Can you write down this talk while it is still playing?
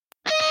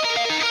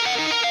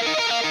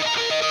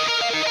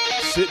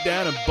Sit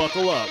down and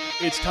buckle up.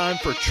 It's time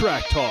for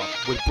Track Talk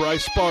with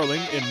Bryce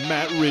Sparling and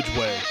Matt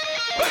Ridgway.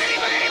 Let's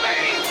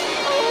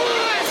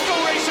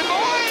go racing,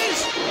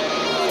 boys!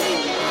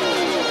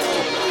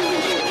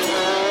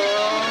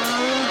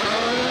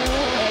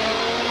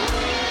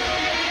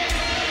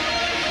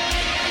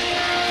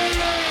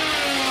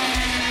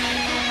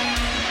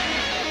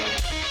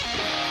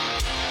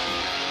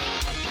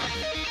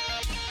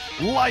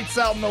 Lights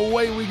out and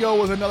away we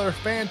go with another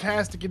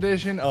fantastic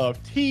edition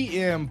of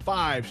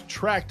TM5's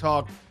Track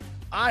Talk.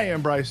 I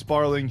am Bryce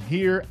Sparling.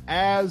 Here,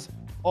 as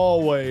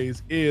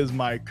always, is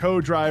my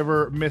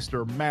co-driver,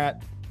 Mr.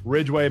 Matt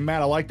Ridgway.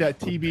 Matt, I like that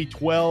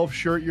TB12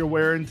 shirt you're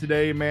wearing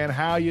today, man.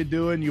 How you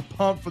doing? You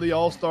pumped for the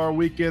All-Star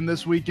weekend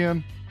this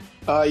weekend?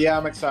 Yeah,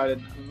 I'm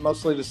excited.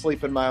 Mostly to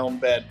sleep in my own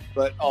bed,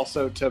 but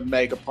also to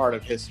make a part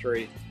of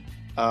history.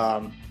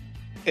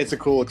 It's a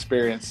cool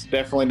experience.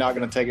 Definitely not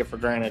going to take it for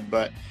granted,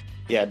 but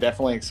yeah,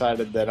 definitely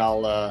excited that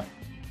I'll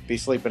be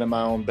sleeping in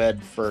my own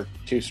bed for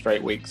 2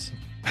 straight weeks.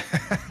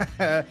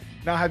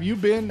 Now, have you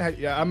been,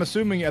 I'm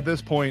assuming at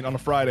this point on a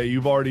Friday,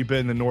 you've already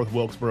been to North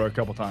Wilkesboro a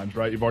couple times,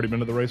 right? You've already been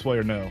to the raceway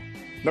or no?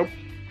 Nope.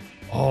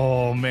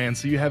 Oh man,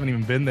 so you haven't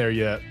even been there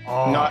yet.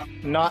 Oh.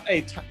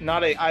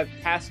 I've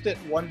passed it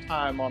one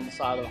time on the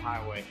side of the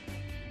highway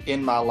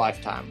in my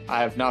lifetime.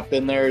 I have not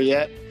been there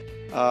yet.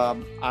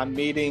 I'm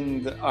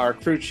meeting our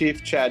crew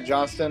chief, Chad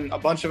Johnston. A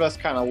bunch of us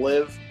kind of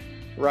live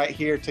right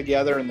here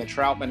together in the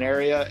Troutman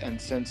area,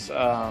 and since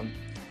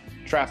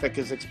traffic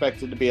is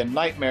expected to be a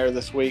nightmare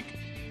this week,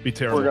 be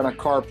terrible. We're going to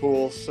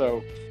carpool,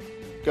 so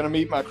going to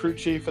meet my crew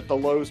chief at the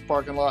Lowe's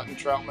parking lot in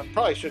Troutman.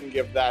 Probably shouldn't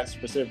give that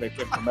specific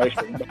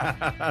information,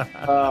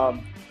 but,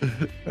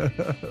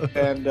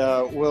 and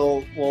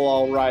we'll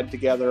all ride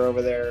together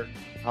over there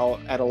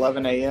at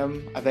 11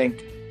 a.m. I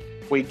think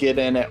we get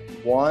in at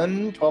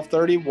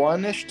 12:30,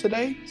 1-ish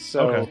today,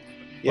 so okay.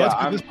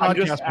 Yeah, this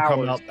podcast will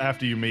come out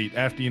after you meet.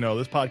 After,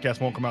 this podcast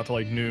won't come out till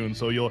like noon,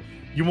 so you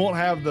won't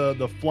have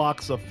the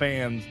flocks of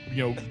fans,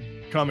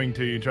 coming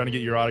to you trying to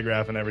get your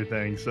autograph and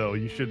everything. So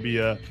you should be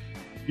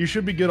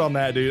good on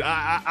that, dude.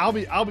 I'll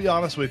be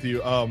honest with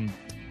you.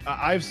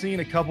 I've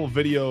seen a couple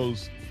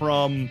videos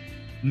from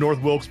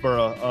North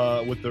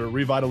Wilkesboro with the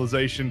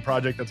revitalization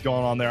project that's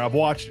going on there. I've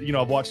watched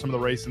some of the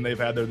racing they've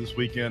had there this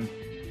weekend.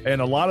 And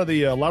a lot of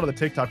the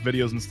TikTok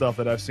videos and stuff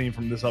that I've seen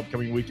from this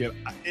upcoming weekend,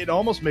 it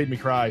almost made me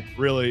cry,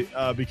 really,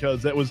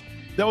 because that was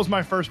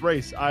my first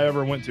race I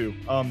ever went to.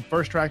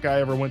 First track I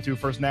ever went to,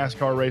 first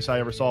NASCAR race I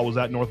ever saw was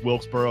at North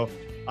Wilkesboro.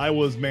 I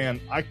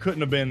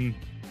couldn't have been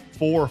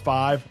 4 or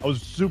 5. I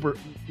was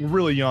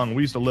really young.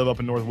 We used to live up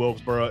in North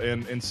Wilkesboro,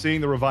 and seeing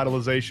the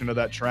revitalization of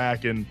that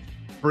track and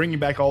bringing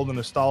back all the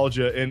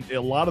nostalgia and a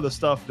lot of the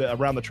stuff that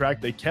around the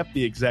track, they kept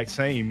the exact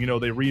same.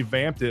 They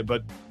revamped it,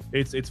 but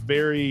it's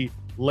very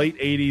late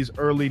 80s,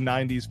 early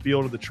 90s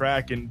feel to the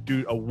track, and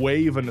dude, a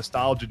wave of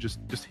nostalgia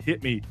just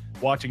hit me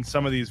watching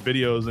some of these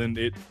videos, and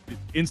it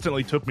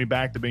instantly took me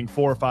back to being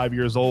 4 or 5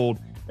 years old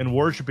and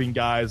worshiping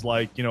guys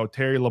like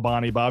Terry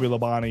Labonte, Bobby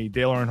Labonte,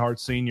 Dale Earnhardt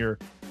Sr.,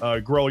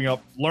 growing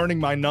up learning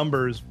my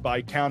numbers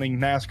by counting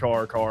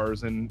NASCAR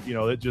cars, and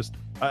it just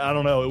I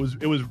don't know, it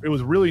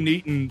was really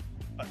neat, and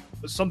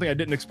something I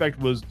didn't expect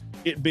was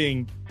it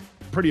being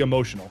pretty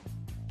emotional.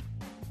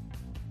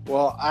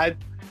 Well,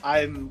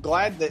 I'm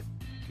glad that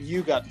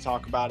you got to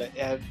talk about it,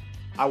 and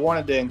I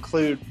wanted to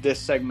include this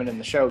segment in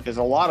the show because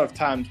a lot of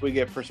times we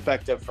get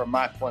perspective from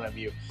my point of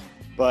view,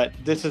 but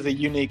this is a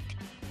unique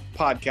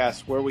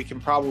podcast where we can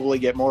probably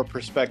get more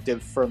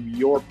perspective from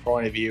your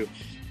point of view,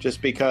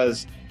 just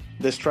because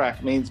this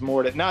track means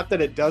more to, not that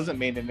it doesn't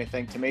mean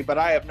anything to me, but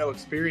I have no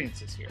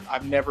experiences here.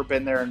 I've never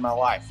been there in my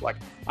life. Like,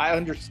 I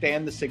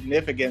understand the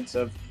significance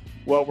of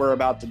what we're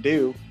about to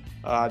do.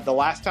 The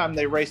last time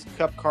they raced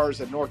Cup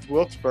cars at North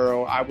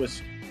Wilkesboro, I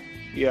was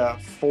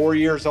 4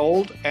 years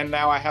old, and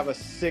now I have a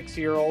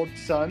 6-year-old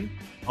son.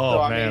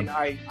 Oh, so, man.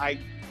 I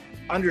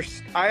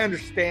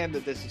understand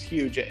that this is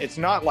huge. It's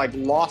not like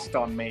lost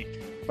on me,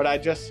 but I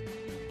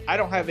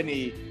don't have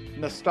any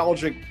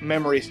nostalgic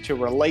memories to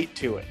relate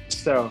to it.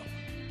 So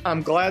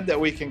I'm glad that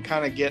we can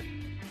kind of get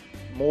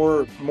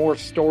more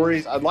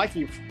stories. I'd like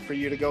for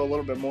you to go a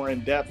little bit more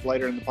in depth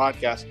later in the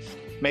podcast.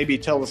 Maybe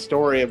tell the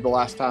story of the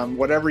last time,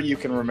 whatever you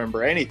can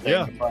remember, anything.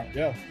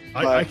 Yeah.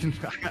 I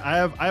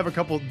have a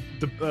couple.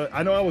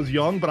 I know I was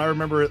young, but I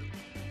remember it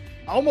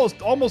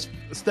almost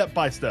step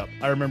by step.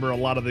 I remember a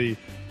lot of the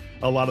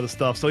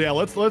stuff. So yeah,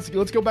 let's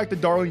go back to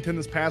Darlington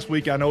this past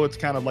week. I know it's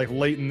kind of like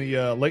late in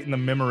the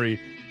memory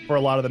for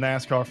a lot of the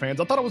NASCAR fans.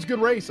 I thought it was a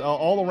good race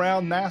all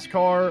around.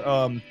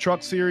 NASCAR,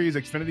 Truck Series,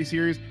 Xfinity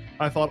Series.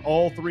 I thought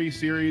all 3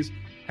 series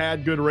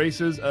had good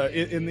races.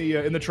 In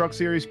the Truck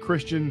Series,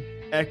 Christian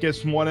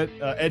Eckes won it,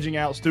 edging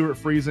out Stuart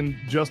Friesen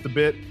just a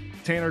bit.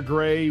 Tanner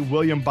Gray,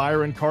 William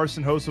Byron,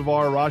 Carson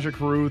Hocevar, Raja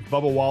Carruth,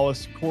 Bubba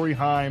Wallace, Corey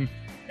Heim,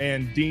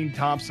 and Dean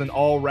Thompson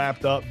all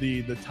wrapped up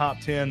the top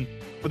 10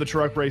 for the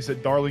truck race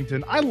at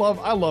Darlington. I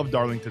love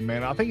Darlington,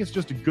 man. I think it's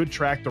just a good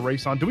track to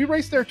race on. Do we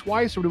race there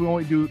twice, or do we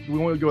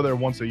only go there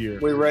once a year?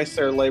 We race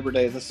there Labor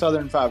Day. The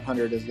Southern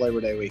 500 is Labor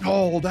Day weekend.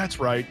 Oh, that's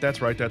right.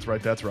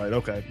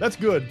 Okay, that's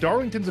good.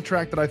 Darlington's a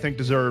track that I think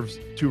deserves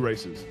 2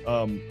 races.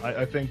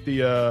 I think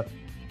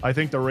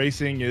the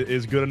racing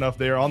is good enough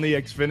there. On the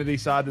Xfinity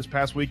side this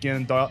past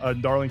weekend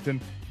in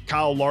Darlington,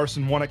 Kyle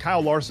Larson won it.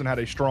 Kyle Larson had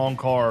a strong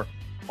car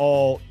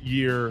all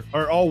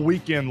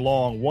weekend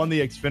long, won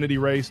the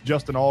Xfinity race.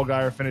 Justin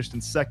Allgaier finished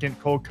in second.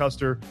 Cole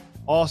Custer,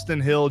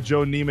 Austin Hill,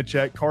 Joe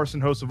Nemechek,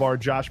 Carson Hocevar,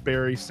 Josh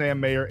Berry, Sam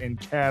Mayer, and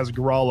Kaz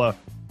Gralla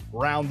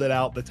rounded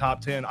out the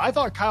top 10. I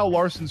thought Kyle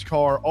Larson's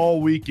car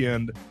all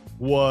weekend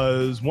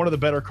was one of the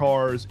better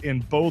cars in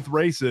both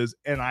races,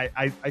 and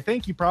I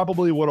think he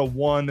probably would have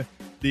won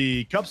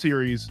the Cup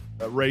Series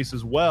race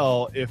as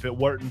well if it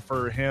weren't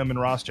for him and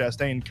Ross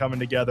Chastain coming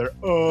together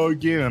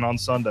again on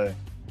Sunday.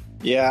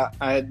 Yeah,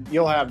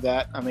 you'll have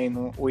that. I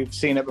mean, we've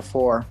seen it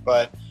before,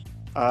 but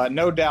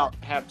no doubt,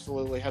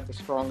 absolutely had the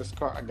strongest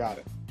car. I got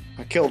it.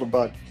 I killed a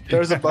bug.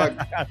 There's a bug.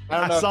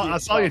 I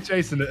saw you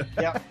chasing it.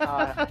 Yeah,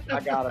 I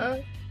got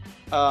it.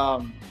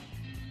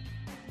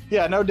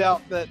 Yeah, no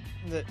doubt that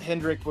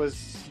Hendrick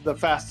was the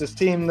fastest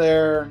team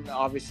there.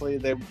 Obviously,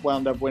 they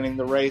wound up winning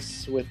the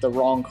race with the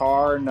wrong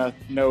car.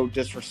 No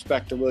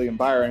disrespect to William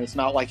Byron. It's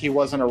not like he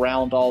wasn't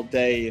around all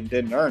day and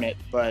didn't earn it,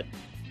 but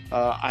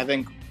I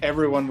think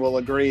everyone will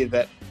agree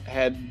that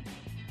had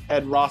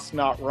Ross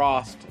not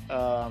Rossed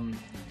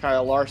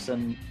Kyle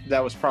Larson,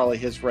 that was probably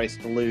his race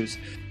to lose.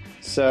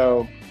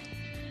 So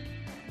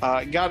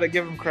got to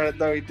give him credit,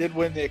 though. He did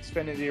win the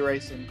Xfinity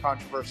race in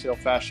controversial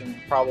fashion.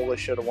 Probably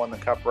should have won the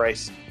Cup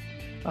race.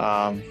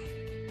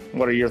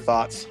 What are your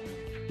thoughts?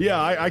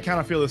 Yeah, I kind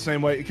of feel the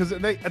same way, because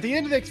at the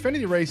end of the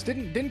Xfinity race,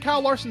 didn't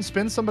Kyle Larson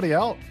spin somebody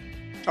out?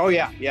 Oh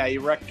yeah, he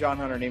wrecked John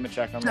Hunter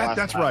Nemechek on the last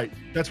That's lap.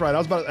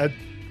 right.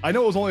 I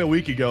know it was only a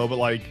week ago,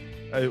 but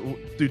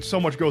dude,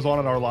 so much goes on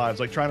in our lives.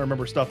 Like, trying to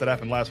remember stuff that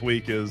happened last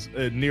week is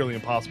nearly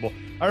impossible.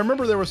 I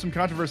remember there was some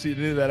controversy at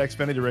the end of that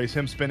Xfinity race,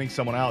 him spinning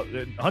someone out.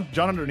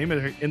 John Hunter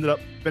Nemechek ended up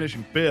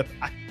finishing 5th.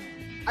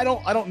 I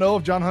don't know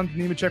if John Hunter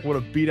Nemechek would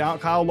have beat out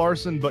Kyle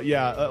Larson, but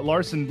yeah,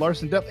 Larson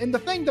definitely. And the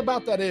thing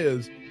about that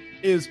is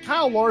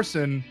Kyle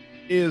Larson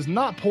is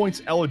not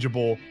points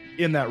eligible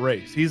in that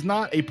race. He's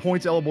not a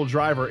points eligible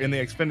driver in the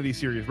Xfinity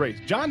Series race.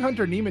 John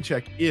Hunter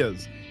Nemechek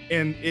is.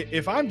 And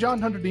if I'm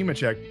John Hunter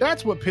Nemechek,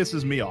 that's what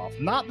pisses me off.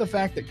 Not the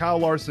fact that Kyle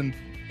Larson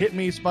hit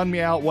me, spun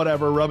me out,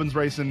 whatever, Rubbins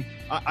Racing.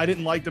 I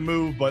didn't like the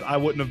move, but I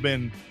wouldn't have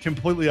been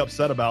completely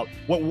upset about.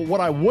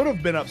 What I would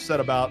have been upset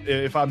about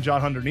if I'm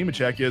John Hunter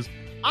Nemechek is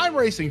I'm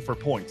racing for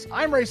points.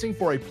 I'm racing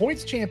for a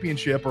points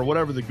championship, or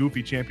whatever the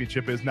goofy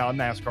championship is now in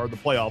NASCAR, the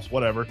playoffs,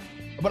 whatever.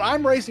 But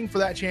I'm racing for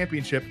that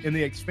championship in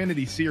the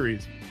Xfinity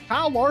Series.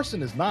 Kyle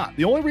Larson is not.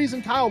 The only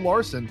reason Kyle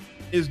Larson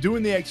is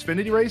doing the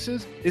Xfinity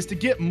races is to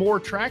get more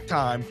track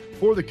time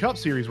for the Cup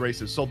Series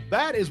races. So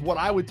that is what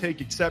I would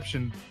take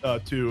exception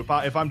to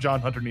if I'm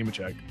John Hunter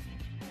Nemechek.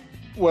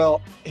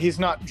 Well, he's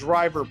not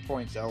driver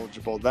points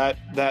eligible. That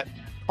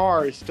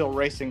car is still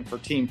racing for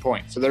team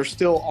points. So there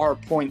still are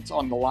points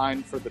on the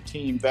line for the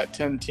team, that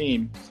 10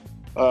 team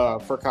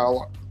for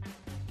Kyle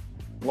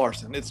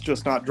Larson. It's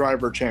just not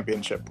driver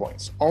championship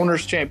points.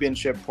 Owner's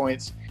championship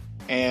points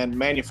and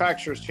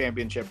manufacturer's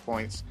championship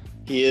points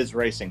he is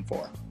racing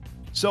for.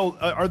 So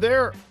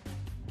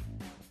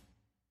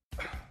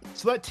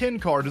so that 10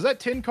 car, does that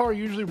 10 car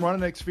usually run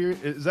an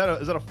Xfinity? Is that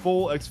a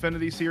full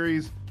Xfinity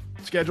Series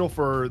schedule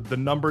for the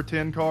number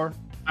 10 car?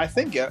 I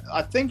think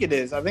it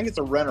is. I think it's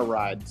a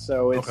rent-a-ride.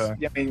 So it's,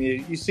 okay. I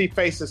mean, you see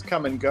faces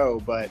come and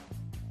go, but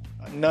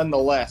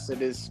nonetheless,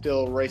 it is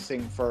still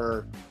racing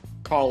for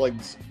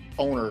colleagues'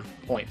 owner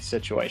point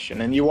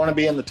situation. And you want to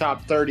be in the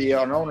top 30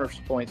 on owner's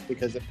points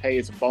because it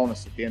pays a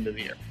bonus at the end of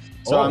the year.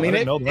 So, I mean,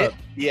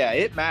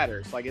 it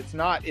matters. Like, it's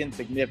not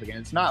insignificant.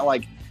 It's not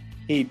like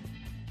he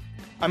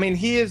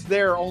is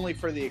there only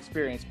for the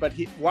experience, but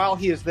while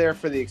he is there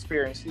for the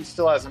experience, he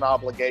still has an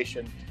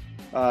obligation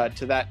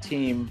to that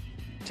team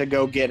to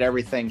go get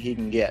everything he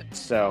can get.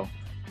 So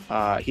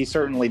he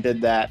certainly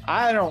did that.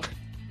 I don't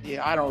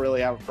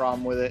really have a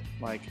problem with it.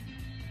 Like,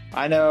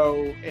 I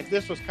know if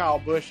this was Kyle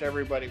Busch,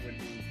 everybody would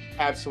be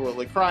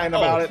absolutely crying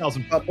about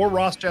it. Or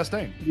Ross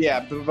Chastain.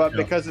 Yeah, but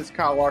because it's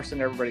Kyle Larson,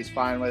 everybody's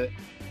fine with it.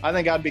 I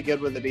think I'd be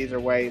good with it either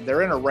way.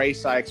 They're in a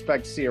race. I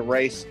expect to see a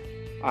race.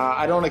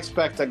 I don't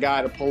expect a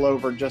guy to pull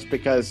over just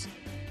because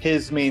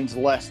his means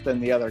less than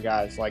the other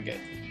guys. Like,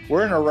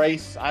 we're in a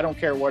race. I don't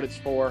care what it's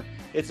for.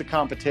 It's a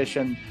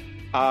competition.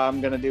 I'm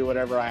going to do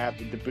whatever I have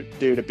to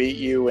do to beat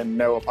you, and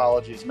no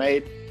apologies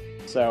made.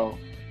 So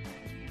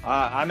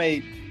I may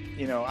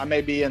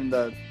be in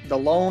the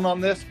lone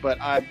on this, but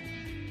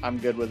I'm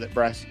good with it,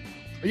 Bryce.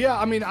 Yeah,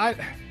 I mean,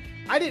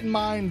 I didn't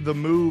mind the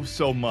move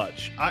so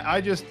much.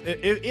 I just,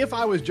 if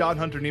I was John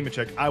Hunter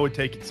Nemechek, I would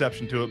take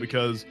exception to it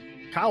because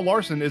Kyle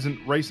Larson isn't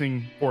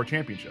racing for a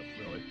championship,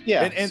 really.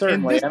 Yeah,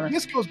 certainly. And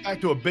this goes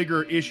back to a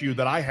bigger issue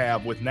that I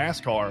have with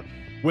NASCAR,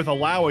 with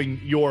allowing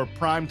your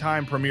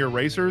primetime premier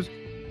racers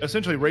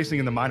essentially racing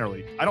in the minor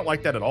league. I don't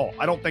like that at all.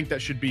 I don't think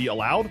that should be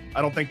allowed.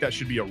 I don't think that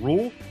should be a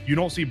rule. You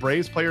don't see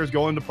Braves players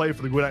going to play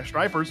for the Gwinnett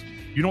Stripers.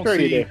 You don't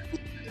see.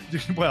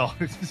 Well,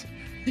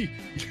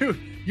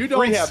 you don't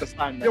rehab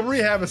assignments.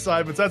 Rehab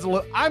assignments. That's a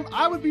little.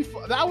 I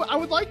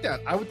would like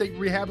that. I would think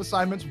rehab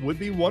assignments would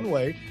be one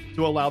way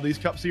to allow these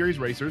Cup Series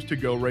racers to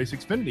go race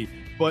Xfinity.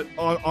 But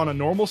on a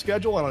normal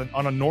schedule,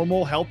 on a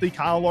normal healthy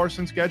Kyle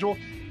Larson schedule,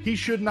 he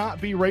should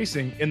not be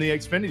racing in the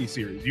Xfinity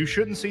Series. You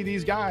shouldn't see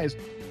these guys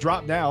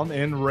drop down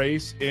and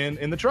race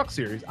in the Truck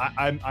Series.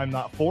 I'm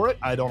not for it.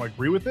 I don't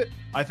agree with it.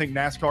 I think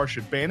NASCAR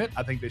should ban it.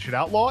 I think they should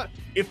outlaw it.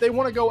 If they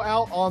want to go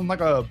out on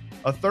like a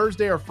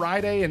Thursday or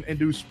Friday and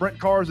do sprint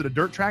cars at a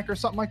dirt track or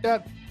something like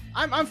that,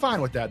 I'm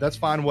fine with that. That's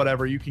fine,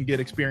 whatever. You can get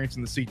experience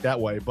in the seat that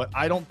way. But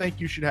I don't think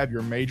you should have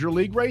your major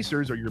league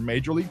racers or your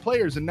major league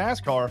players in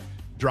NASCAR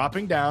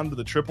dropping down to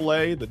the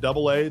AAA, the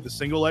AA, the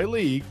single A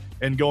league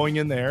and going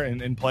in there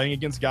and playing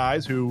against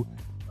guys who,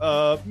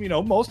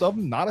 most of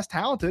them not as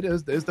talented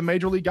as the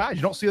major league guys.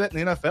 You don't see that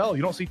in the NFL.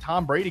 You don't see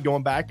Tom Brady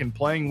going back and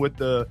playing with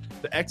the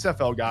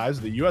XFL guys,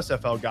 the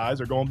USFL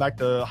guys, or going back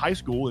to high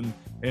school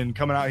and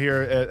coming out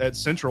here at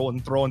Central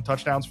and throwing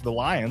touchdowns for the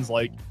Lions.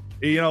 Like,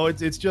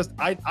 it's just,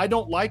 I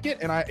don't like it.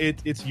 And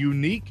it's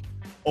unique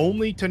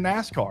only to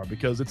NASCAR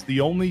because it's the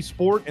only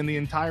sport in the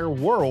entire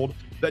world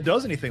that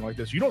does anything like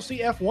this. You don't see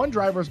F1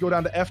 drivers go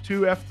down to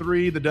F2,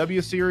 F3, the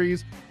W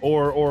Series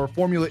or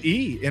Formula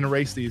E and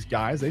race these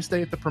guys. They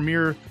stay at the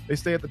Premier. They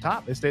stay at the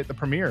top. They stay at the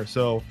Premier.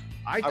 So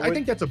I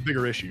think that's a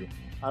bigger issue.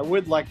 I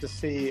would like to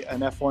see an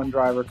F1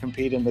 driver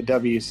compete in the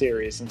W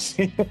Series and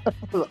see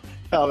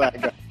how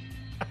that goes.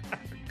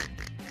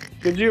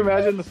 Could you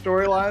imagine the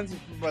storylines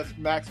with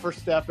Max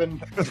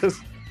Verstappen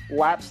just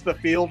laps the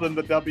field in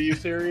the W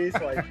Series?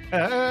 Like,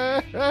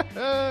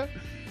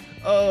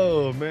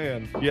 oh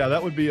man, yeah,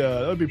 that would be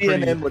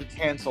pretty. CNN would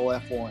cancel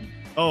F1.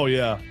 Oh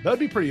yeah, that'd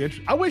be pretty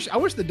interesting. I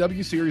wish the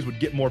W Series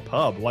would get more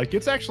pub. Like,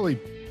 it's actually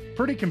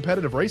pretty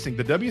competitive racing.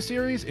 The W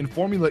Series in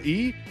Formula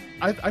E,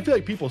 I feel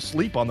like people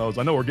sleep on those.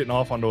 I know we're getting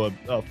off onto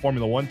a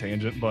Formula One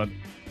tangent, but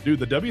dude,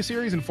 the W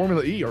Series and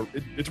Formula E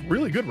it's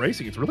really good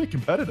racing. It's really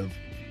competitive.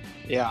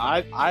 Yeah,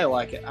 I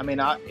like it. I mean,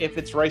 if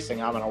it's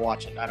racing, I'm going to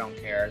watch it. I don't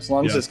care. As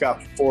long as it's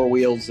got four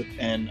wheels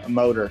and a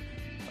motor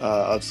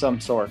of some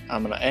sort,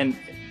 and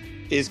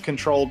is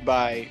controlled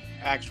by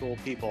actual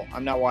people.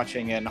 I'm not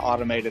watching an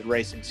automated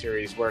racing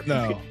series where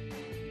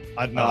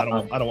I don't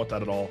want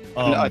that at all.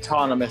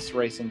 Autonomous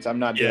racings. I'm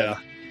not doing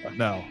it.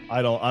 No,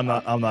 I don't. I'm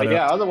not.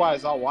 Yeah,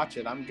 otherwise I'll watch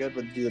it. I'm good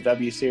with the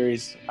W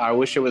Series. I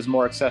wish it was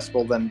more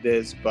accessible than it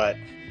is, but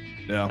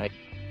it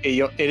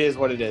is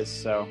what it is.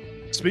 So.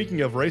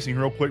 Speaking of racing,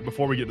 real quick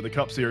before we get to the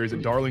Cup Series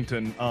at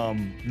Darlington,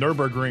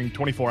 Nürburgring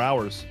 24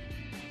 hours.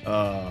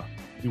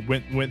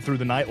 Went through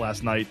the night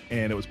last night,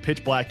 and it was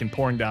pitch black and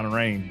pouring down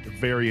rain.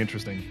 Very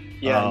interesting.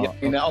 Yeah,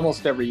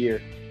 almost every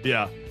year.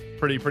 Yeah,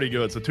 pretty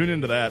good. So tune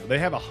into that. They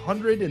have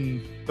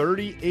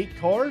 138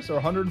 cars or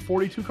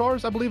 142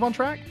 cars, I believe, on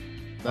track.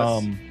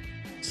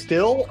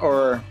 Still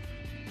or?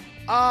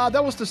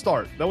 That was to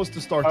start. The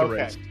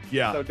race.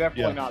 Yeah. So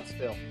definitely not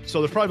still. So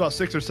there's probably about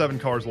 6 or 7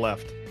 cars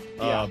left.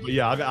 But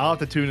yeah, I'll have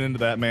to tune into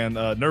that, man.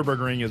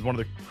 Nürburgring is one of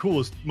the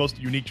coolest, most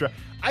unique tracks.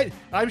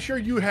 I'm sure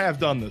you have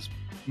done this,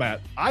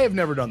 Matt. I have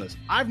never done this.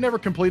 I've never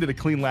completed a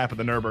clean lap at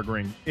the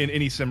Nürburgring in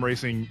any sim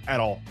racing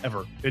at all,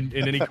 ever. In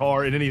any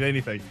car, in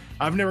anything.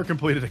 I've never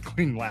completed a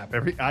clean lap.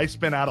 I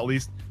spin out at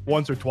least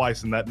once or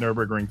twice in that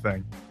Nürburgring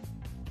thing.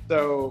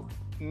 So,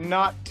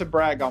 not to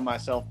brag on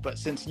myself, but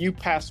since you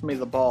passed me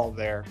the ball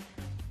there,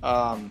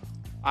 I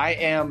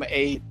am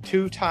a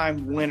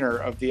 2-time winner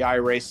of the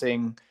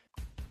iRacing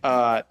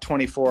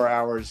 24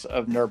 hours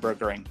of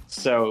Nürburgring.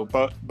 So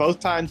both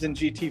times in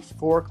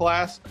GT4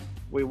 class,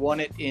 we won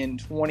it in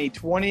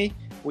 2020.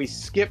 We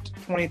skipped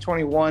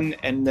 2021,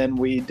 and then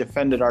we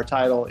defended our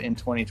title in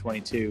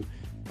 2022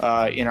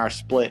 in our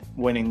split,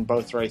 winning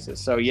both races.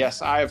 So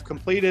yes, I have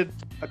completed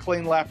a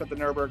clean lap at the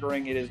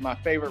Nürburgring. It is my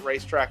favorite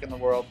racetrack in the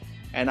world,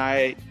 and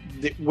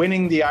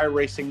winning the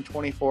iRacing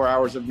 24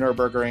 hours of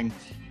Nürburgring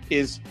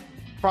is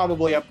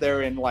probably up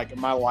there in like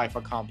my life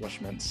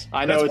accomplishments.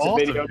 I know it's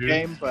awesome, a video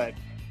game, but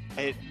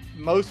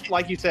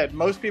like you said,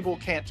 most people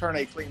can't turn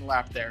a clean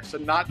lap there. So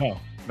not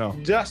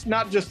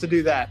just to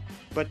do that,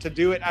 but to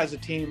do it as a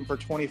team for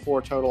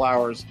 24 total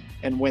hours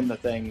and win the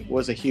thing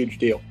was a huge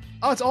deal.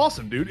 Oh, it's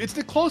awesome, dude. It's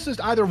the closest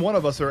either one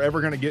of us are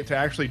ever going to get to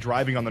actually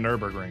driving on the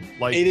Nürburgring.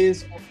 Like, it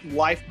is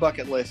life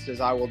bucket list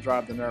is I will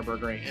drive the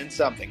Nürburgring in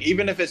something,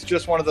 even if it's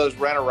just one of those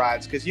renter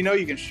rides, because you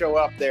can show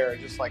up there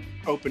just like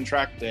open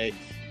track day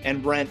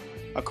and rent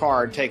a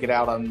car and take it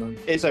out on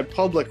it's a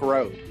public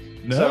road.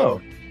 No.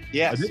 So,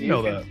 yes, I didn't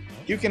know that.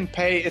 You can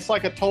pay. It's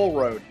like a toll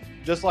road,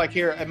 just like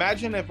here.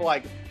 Imagine if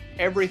like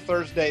every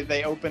Thursday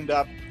they opened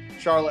up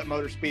Charlotte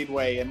Motor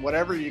Speedway, and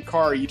whatever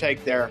car you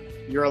take there,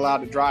 you're allowed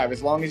to drive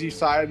as long as you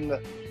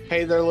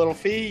pay their little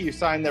fee, you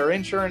sign their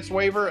insurance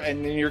waiver,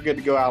 and then you're good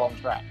to go out on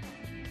the track.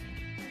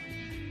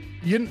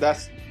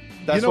 That's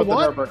what the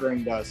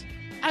Nürburgring does.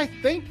 I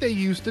think they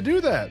used to do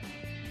that.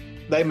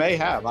 They may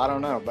have. I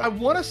don't know. But I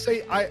want to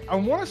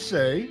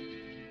say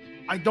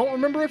I don't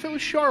remember if it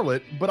was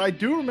Charlotte, but I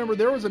do remember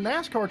there was a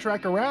NASCAR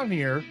track around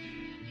here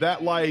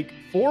that like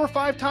 4 or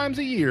 5 times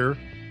a year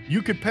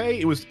you could pay.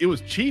 It was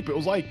cheap. It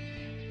was like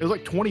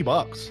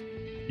 $20.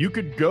 You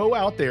could go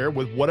out there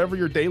with whatever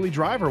your daily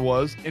driver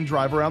was and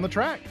drive around the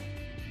track.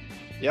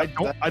 Yeah,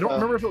 I don't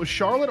remember if it was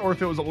Charlotte or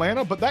if it was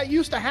Atlanta, but that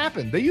used to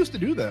happen. They used to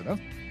do that.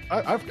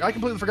 I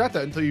completely forgot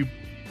that until you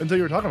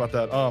were talking about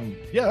that.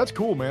 Yeah, that's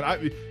cool,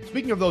 man.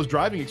 Speaking of those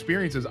driving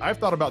experiences, I've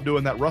thought about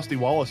doing that Rusty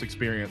Wallace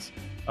experience.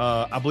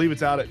 I believe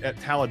it's out at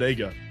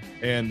Talladega,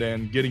 and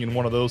then getting in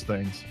one of those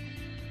things.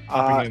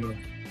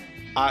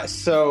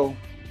 So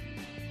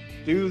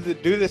do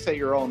this at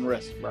your own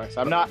risk, Bryce.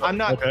 I'm not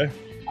okay.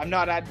 I'm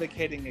not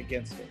advocating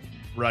against it.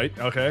 Right.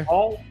 Okay.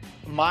 All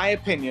my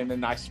opinion,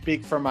 and I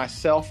speak for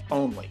myself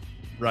only.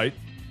 Right.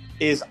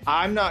 Is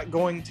I'm not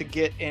going to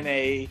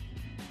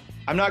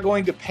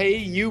pay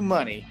you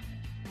money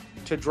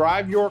to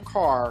drive your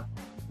car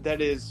that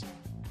is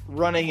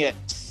running at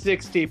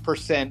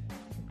 60%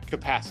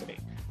 capacity.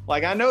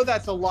 Like, I know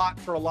that's a lot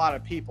for a lot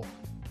of people.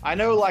 I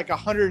know like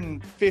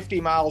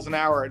 150 miles an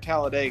hour at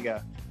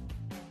Talladega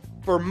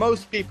for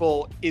most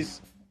people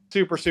is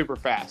super, super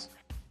fast.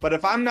 But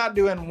if I'm not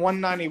doing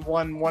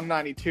 191,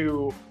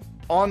 192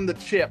 on the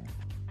chip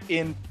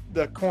in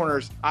the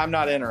corners, I'm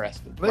not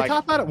interested. They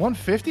top out at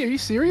 150? Are you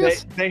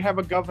serious? They have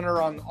a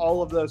governor on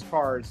all of those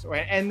cars,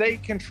 and they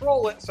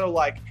control it. So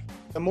like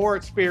the more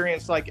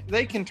experience, like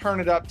they can turn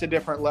it up to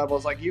different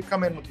levels. Like you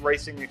come in with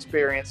racing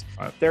experience,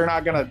 they're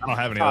not going to. I don't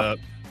have any of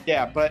that.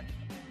 Yeah, but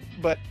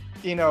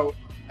you know,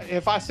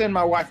 if I send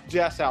my wife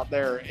Jess out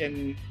there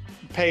and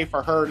pay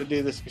for her to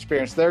do this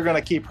experience, they're going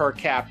to keep her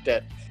capped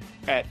at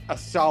a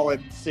solid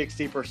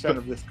 60%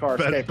 of this car's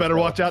capability. Better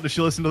watch out. Does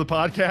she listen to the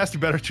podcast? You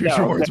better choose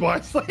your words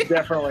wisely.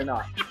 Definitely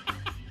not.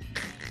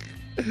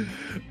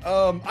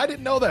 I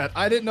didn't know that.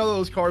 I didn't know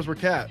those cars were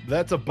capped.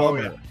 That's a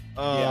bummer.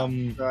 Oh,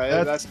 yeah.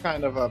 So that's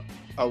kind of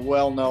a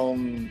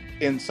well-known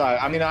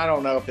insight. I mean, I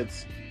don't know if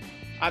it's.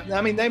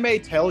 I mean, they may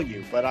tell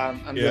you, but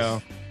I'm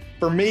just.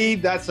 For me,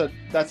 that's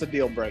a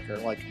deal breaker.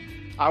 Like,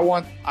 I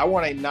want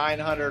a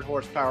 900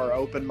 horsepower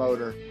open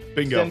motor.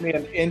 Bingo. Send me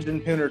an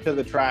engine tuner to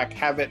the track,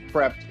 have it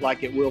prepped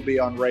like it will be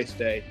on race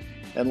day,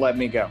 and let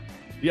me go.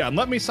 Yeah, and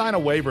let me sign a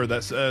waiver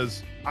that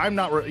says I'm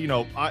not,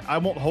 I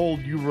won't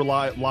hold you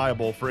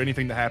liable for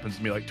anything that happens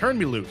to me. Like, turn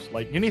me loose.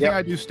 Like, anything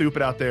I do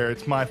stupid out there,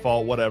 it's my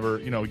fault. Whatever.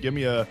 Give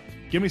me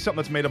something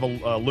that's made of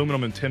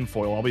aluminum and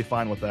tinfoil. I'll be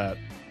fine with that.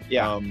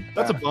 Yeah,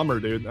 that's a bummer,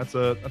 dude. That's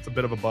a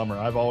bit of a bummer.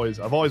 I've always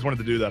wanted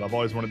to do that. I've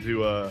always wanted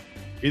to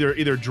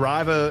either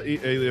drive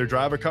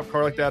a cup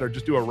car like that or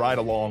just do a ride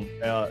along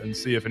and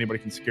see if anybody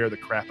can scare the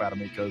crap out of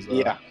me. Because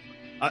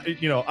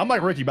I'm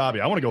like Ricky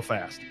Bobby. I want to go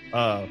fast.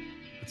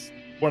 It's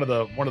one of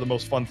the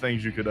most fun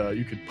things you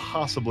could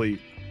possibly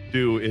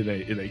do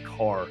in a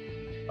car.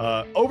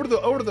 Over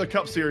to the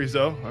Cup Series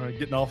though.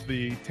 Getting off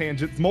the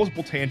tangents,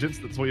 multiple tangents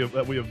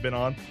that we have been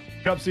on.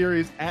 Cup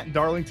Series at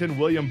Darlington.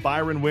 William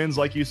Byron wins,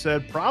 like you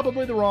said.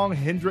 Probably the wrong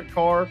Hendrick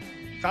car.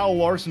 Kyle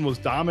Larson was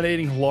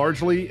dominating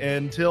largely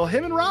until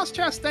him and Ross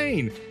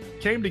Chastain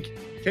came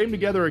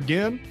together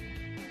again.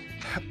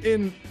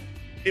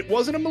 It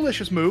wasn't a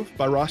malicious move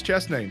by Ross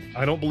Chastain.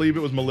 I don't believe it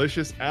was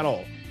malicious at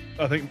all.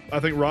 I think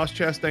Ross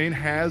Chastain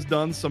has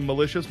done some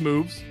malicious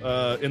moves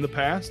in the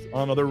past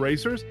on other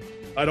racers.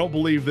 I don't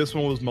believe this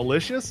one was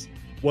malicious.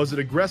 Was it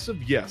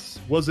aggressive? Yes.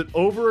 Was it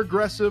over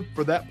aggressive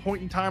for that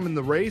point in time in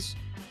the race?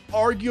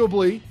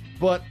 Arguably,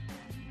 but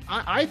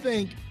I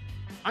think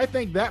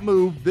that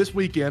move this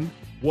weekend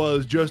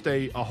was just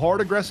a hard,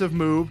 aggressive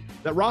move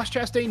that Ross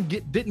Chastain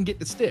didn't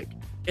get to stick.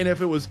 And if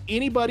it was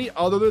anybody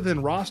other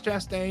than Ross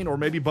Chastain or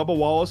maybe Bubba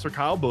Wallace or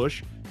Kyle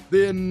Busch,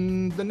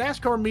 then the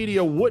NASCAR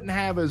media wouldn't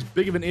have as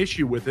big of an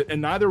issue with it,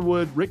 and neither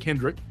would Rick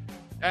Hendrick,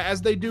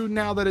 as they do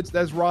now that it's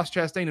Ross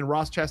Chastain, and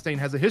Ross Chastain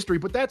has a history.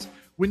 But that's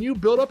when you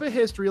build up a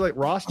history like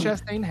Ross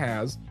Chastain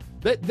has,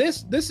 that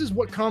this is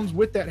what comes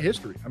with that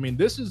history. I mean,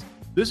 this is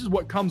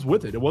what comes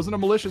with it. It wasn't a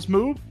malicious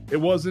move. It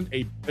wasn't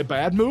a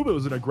bad move. It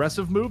was an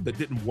aggressive move that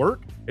didn't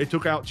work. It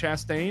took out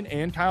Chastain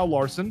and Kyle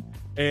Larson.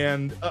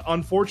 And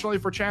unfortunately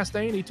for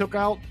Chastain, he took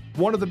out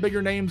one of the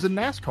bigger names in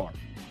NASCAR.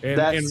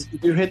 And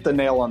you hit the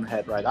nail on the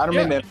head, right? I don't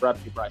mean to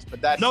interrupt you, Bryce,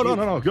 but that's no.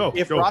 Go.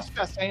 If Ross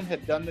Chastain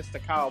had done this to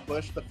Kyle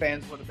Busch, the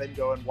fans would have been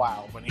going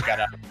wild when he got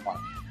out of the car.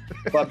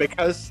 But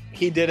because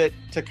he did it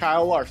to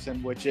Kyle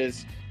Larson, which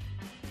is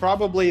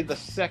probably the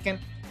second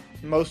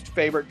most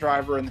favorite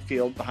driver in the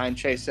field behind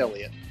Chase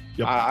Elliott,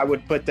 I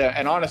would put them,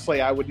 and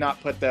honestly, I would not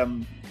put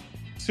them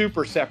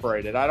super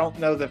separated. I don't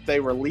know that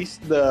they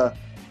released the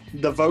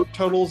vote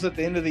totals at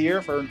the end of the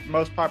year for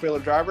most popular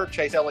driver.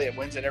 Chase Elliott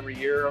wins it every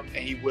year, and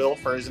he will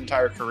for his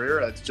entire career.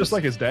 That's just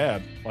like his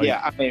dad.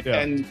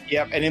 And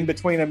in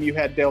between them, you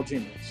had Dale Jr.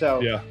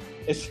 So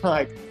it's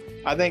like,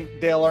 I think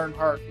Dale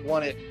Earnhardt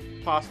won it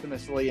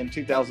posthumously in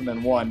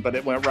 2001, but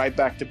it went right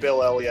back to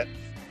Bill Elliott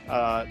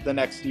the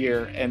next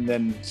year, and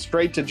then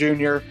straight to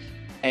Junior.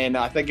 And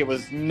I think it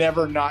was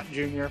never not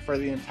Junior for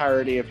the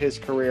entirety of his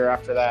career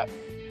after that.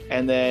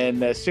 And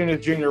then as soon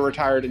as Junior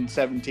retired in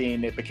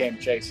 2017, it became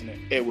Chase, and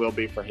it will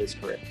be for his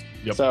career.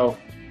 Yep. So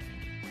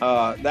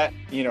that,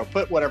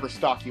 put whatever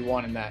stock you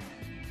want in that.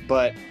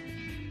 But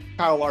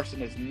Kyle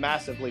Larson is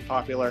massively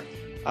popular.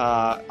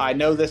 I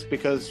know this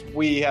because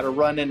we had a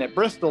run-in at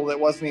Bristol that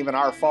wasn't even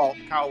our fault.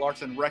 Kyle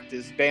Larson wrecked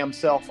his damn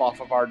self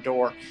off of our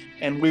door,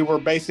 and we were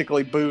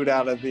basically booed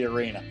out of the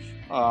arena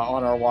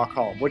on our walk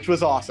home, which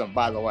was awesome,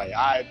 by the way.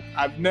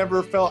 I've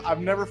never felt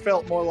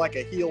more like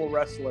a heel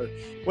wrestler.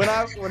 When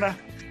I was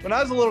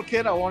a little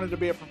kid, I wanted to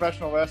be a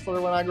professional wrestler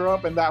when I grew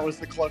up, and that was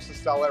the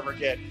closest I'll ever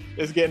get,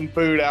 is getting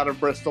booed out of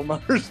Bristol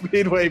Motor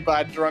Speedway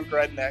by a drunk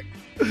redneck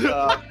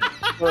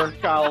for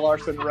Kyle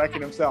Larson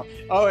wrecking himself.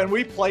 Oh, and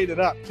we played it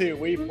up too.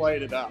 We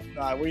played it up.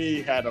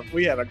 We had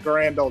a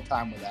grand old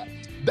time with that.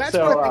 That's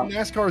what I think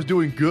NASCAR is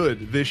doing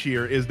good this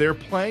year, is they're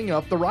playing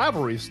up the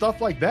rivalry,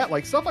 stuff like that.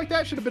 Like, stuff like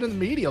that should have been in the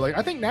media. Like,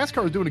 I think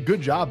NASCAR is doing a good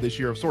job this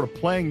year of sort of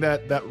playing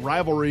that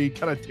rivalry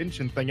kind of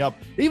tension thing up,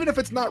 even if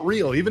it's not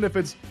real, even if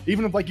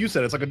like you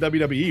said, it's like a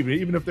WWE, but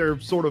even if they're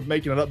sort of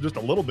making it up just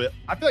a little bit.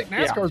 I feel like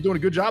NASCAR is doing a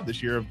good job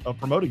this year of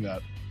promoting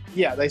that.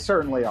 Yeah, they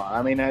certainly are.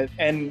 I mean,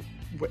 and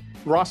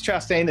Ross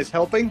Chastain is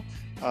helping.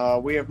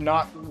 We're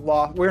not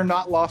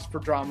lost for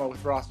drama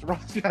with Ross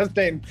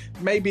Chastain.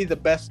 Maybe the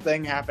best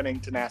thing happening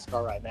to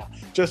NASCAR right now.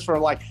 Just for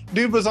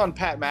dude was on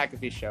Pat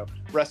McAfee's show.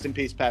 Rest in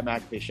peace, Pat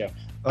McAfee show.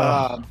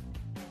 But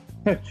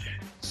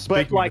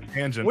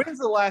tangent, when's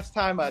the last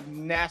time a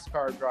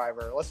NASCAR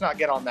driver? Let's not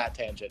get on that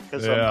tangent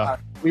because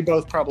we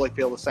both probably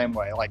feel the same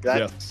way.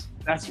 That's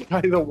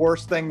probably the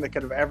worst thing that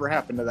could have ever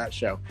happened to that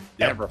show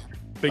ever.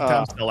 Big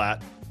time still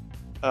at.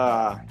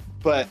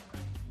 But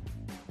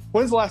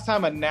when's the last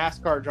time a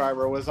NASCAR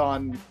driver was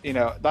on,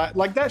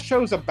 that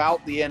show's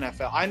about the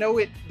NFL? I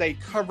know they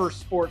cover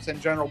sports in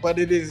general, but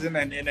it isn't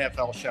an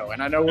NFL show.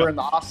 And I know we're in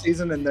the off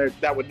season, and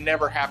that would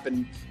never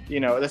happen.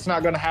 That's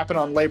not going to happen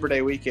on Labor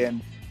Day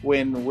weekend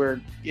when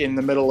we're in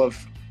the middle of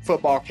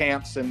football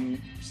camps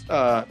and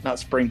not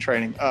spring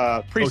training,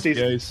 preseason.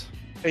 OTAs.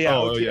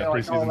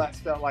 Preseason. All that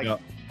stuff.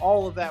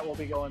 All of that will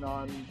be going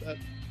on.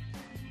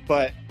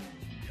 But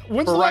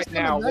when's the last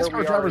time a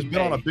NASCAR driver's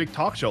been on a big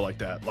talk show like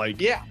that?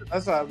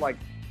 That's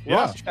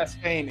Ross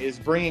Chastain is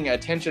bringing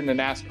attention to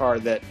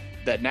NASCAR that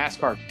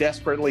NASCAR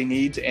desperately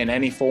needs in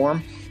any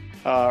form.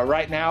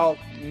 Right now,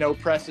 no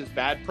press is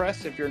bad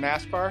press if you're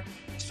NASCAR.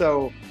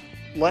 So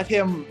let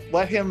him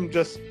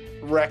just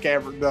wreck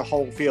the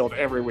whole field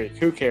every week.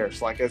 Who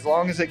cares? As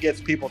long as it gets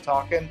people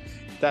talking,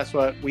 that's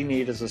what we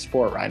need as a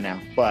sport right now.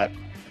 But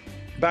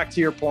back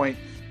to your point,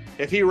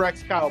 if he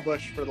wrecks Kyle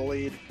Busch for the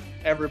lead,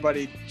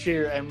 everybody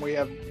cheer, and we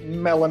have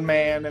Melon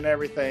Man and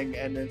everything,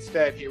 and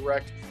instead he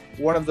wrecked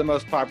one of the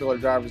most popular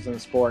drivers in the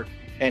sport,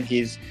 and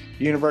he's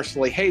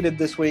universally hated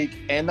this week.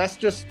 And that's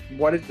just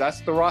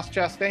that's the Ross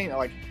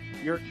Chastain.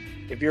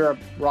 If you're a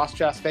Ross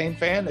Chastain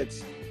fan,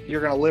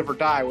 you're going to live or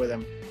die with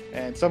him.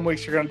 And some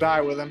weeks you're going to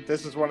die with him.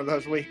 This is one of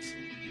those weeks,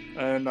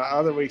 and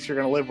other weeks you're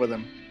going to live with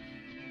him.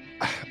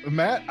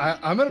 Matt,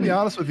 I'm going to be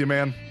honest with you,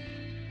 man.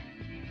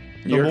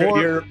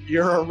 You're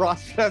a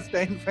Ross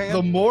Chastain fan?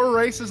 The more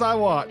races I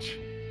watch,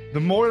 the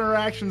more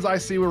interactions I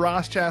see with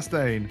Ross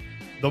Chastain,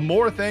 the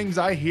more things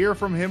I hear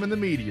from him in the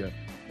media,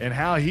 and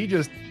how he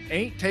just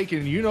ain't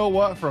taking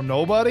you-know-what from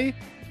nobody.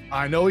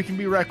 I know he can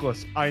be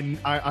reckless.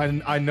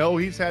 I know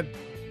he's had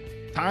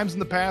times in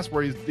the past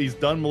where he's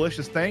done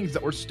malicious things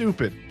that were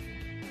stupid.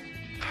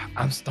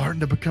 I'm starting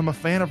to become a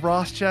fan of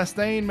Ross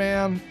Chastain,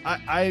 man.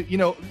 I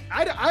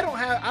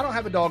don't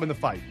have a dog in the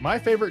fight. My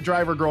favorite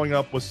driver growing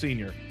up was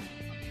Senior.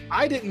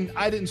 I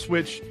didn't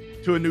switch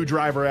to a new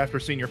driver after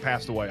Senior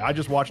passed away. I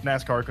just watched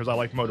NASCAR because I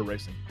like motor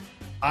racing.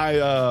 I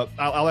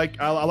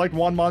liked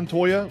Juan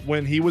Montoya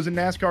when he was in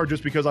NASCAR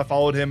just because I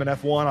followed him in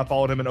F1. I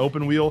followed him in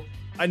open wheel.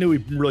 I knew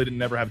he really didn't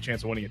never have a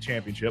chance of winning a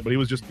championship, but he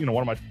was just one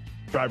of my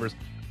drivers.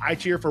 I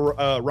cheer for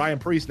Ryan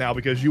Preece now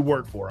because you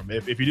work for him.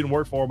 If you didn't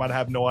work for him, I'd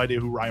have no idea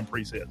who Ryan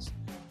Preece is.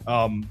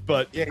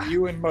 But yeah,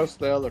 you and most of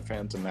the other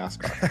fans in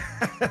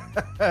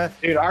NASCAR.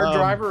 Dude, our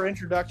driver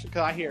introduction,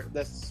 because I hear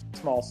this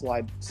small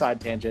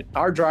side tangent.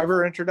 Our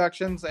driver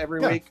introductions every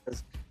week,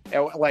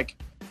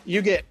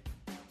 you get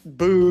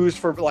boos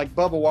for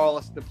Bubba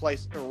Wallace, the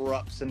place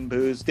erupts in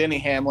boos. Denny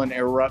Hamlin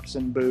erupts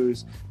in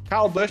boos.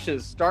 Kyle Busch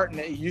is starting.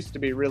 It used to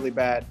be really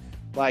bad.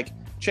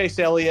 Chase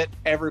Elliott,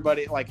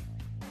 everybody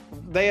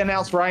they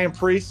announced Ryan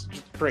Preece,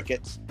 just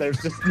crickets. There's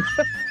just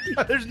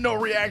there's no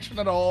reaction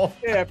at all.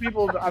 Yeah,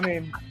 people.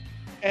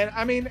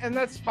 And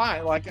that's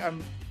fine.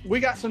 We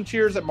got some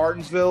cheers at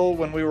Martinsville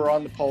when we were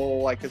on the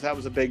pole, because that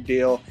was a big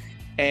deal.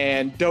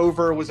 And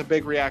Dover was a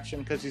big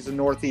reaction because he's a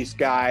Northeast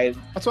guy.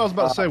 That's what I was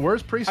about to say.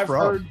 Where's Preece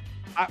from?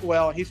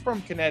 He's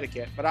from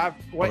Connecticut, but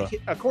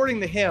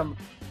according to him,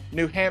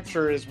 New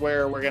Hampshire is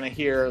where we're going to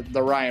hear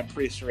the Ryan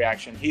Preece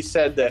reaction. He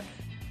said that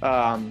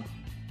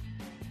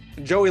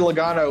Joey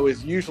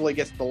Logano usually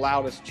gets the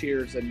loudest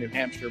cheers in New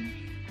Hampshire,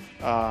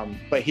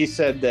 but he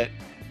said that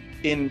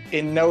in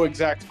no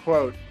exact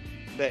quote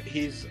that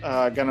he's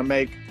going to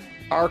make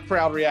our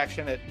crowd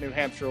reaction at New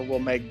Hampshire will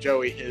make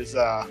Joey his.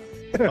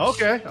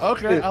 Okay,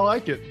 I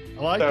like it.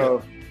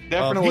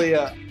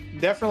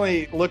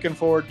 Definitely looking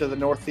forward to the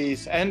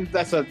Northeast, and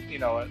that's a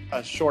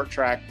short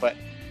track, but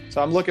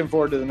So I'm looking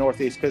forward to the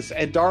Northeast, because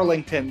at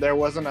Darlington, there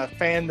wasn't a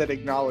fan that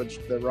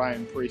acknowledged the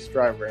Ryan Preece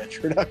driver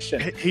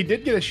introduction. He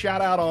did get a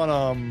shout out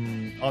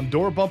on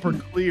Door Bumper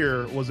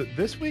Clear. Was it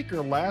this week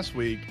or last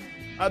week?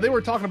 They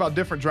were talking about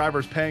different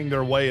drivers paying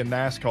their way in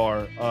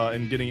NASCAR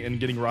and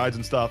getting rides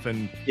and stuff.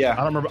 And yeah,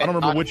 I don't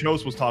remember which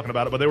host was talking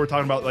about it, but they were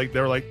talking about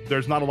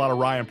there's not a lot of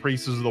Ryan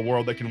Preeces of the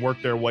world that can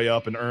work their way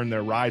up and earn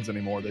their rides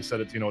anymore. They said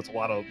it's it's a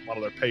lot of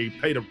their pay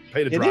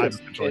to drive.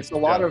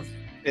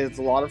 It's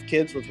a lot of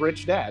kids with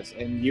rich dads,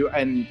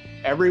 and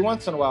every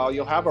once in a while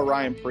you'll have a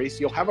Ryan Preece,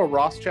 you'll have a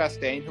Ross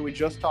Chastain, who we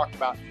just talked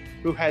about,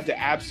 who had to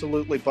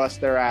absolutely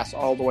bust their ass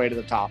all the way to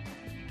the top.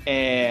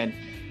 And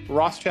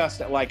Ross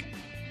Chastain,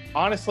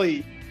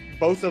 honestly,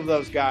 both of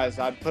those guys,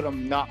 I'd put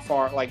them not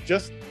far,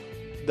 just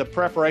the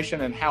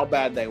preparation and how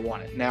bad they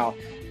want it. Now,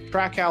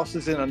 Trackhouse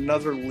is in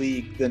another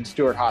league than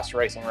Stewart-Haas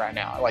Racing right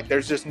now.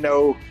 There's just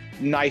no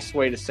nice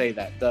way to say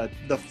that.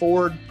 The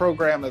Ford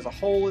program as a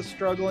whole is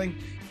struggling.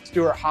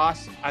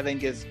 Stewart-Haas, I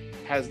think,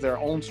 has their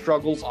own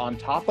struggles on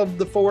top of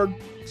the Ford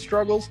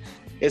struggles.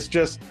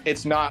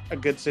 It's not a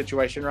good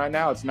situation right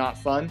now. It's not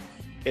fun.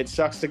 It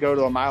sucks to go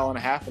to 1.5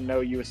 miles and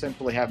know you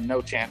simply have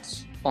no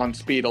chance on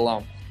speed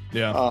alone.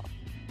 Yeah.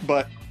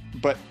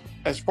 But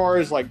as far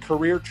as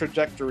career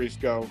trajectories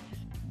go,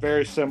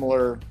 very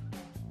similar.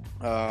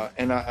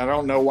 And I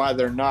don't know why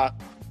they're not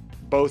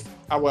both.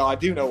 Well, I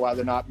do know why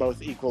they're not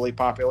both equally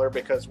popular,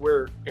 because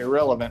we're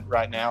irrelevant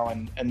right now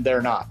and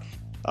they're not.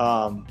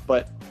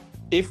 But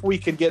if we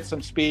could get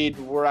some speed,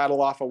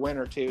 rattle off a win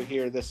or two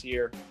here this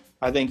year,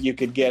 I think you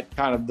could get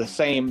kind of the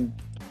same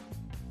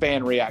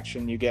fan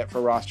reaction you get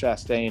for Ross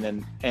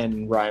Chastain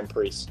and Ryan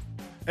Preece.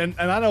 And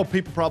I know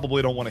people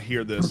probably don't want to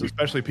hear this,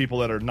 especially people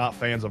that are not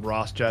fans of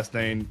Ross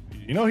Chastain.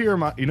 You know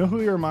who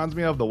he reminds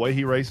me of, the way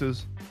he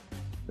races?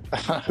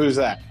 Who's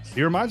that?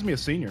 He reminds me of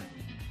Senior.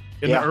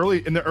 In the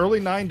early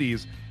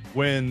 90s,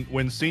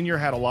 when Senior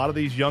had a lot of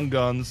these young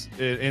guns,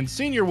 and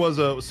Senior was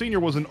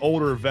an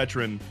older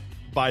veteran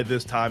by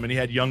this time, and he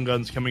had young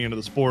guns coming into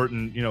the sport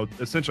and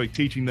essentially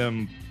teaching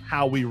them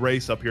how we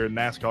race up here in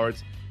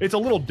NASCAR. It's a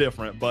little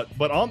different, but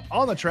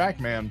on the track,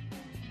 man,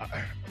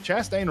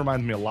 Chastain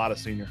reminds me a lot of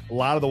Senior. A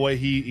lot of the way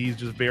he's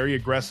just very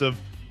aggressive.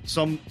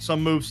 Some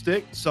moves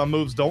stick, some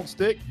moves don't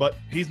stick, but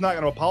he's not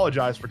going to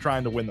apologize for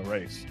trying to win the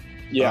race.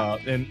 Yeah,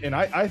 and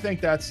I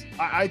think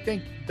I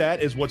think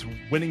that is what's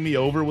winning me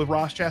over with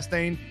Ross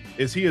Chastain,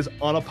 is he is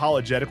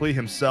unapologetically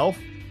himself.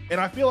 And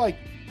I feel like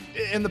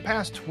in the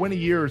past 20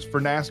 years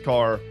for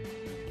NASCAR,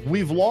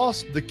 we've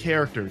lost the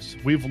characters.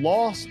 We've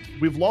lost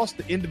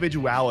the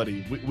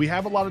individuality. We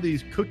have a lot of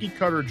these cookie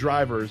cutter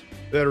drivers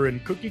that are in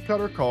cookie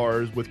cutter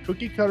cars with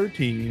cookie cutter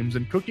teams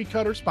and cookie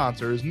cutter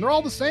sponsors, and they're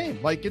all the same.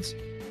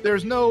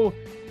 There's no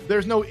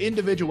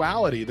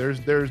individuality.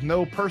 There's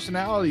no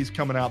personalities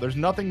coming out. There's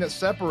nothing that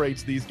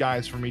separates these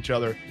guys from each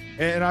other.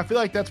 And I feel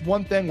like that's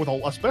one thing with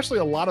especially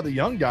a lot of the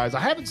young guys. I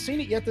haven't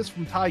seen it yet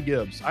from Ty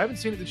Gibbs. I haven't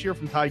seen it this year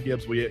from Ty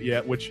Gibbs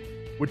yet, which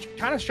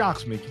kind of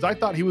shocks me, because I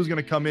thought he was going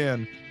to come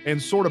in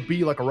and sort of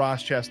be like a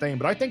Ross Chastain.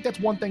 But I think that's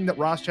one thing that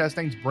Ross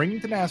Chastain's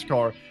bringing to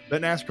NASCAR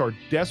that NASCAR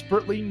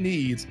desperately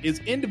needs, is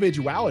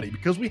individuality,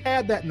 because we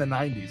had that in the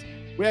 90s.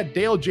 We had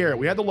Dale Jarrett,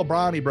 we had the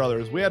Labonte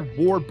brothers, we had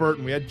Ward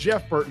Burton, we had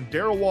Jeff Burton,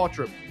 Darrell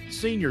Waltrip,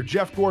 Senior,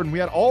 Jeff Gordon. We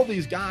had all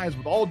these guys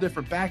with all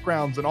different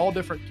backgrounds and all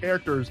different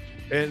characters,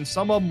 and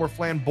some of them were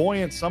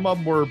flamboyant, some of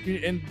them were,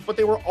 but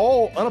they were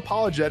all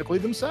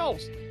unapologetically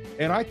themselves.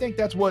 And I think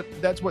that's what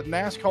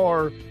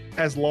NASCAR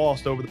has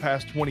lost over the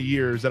past 20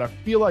 years, that I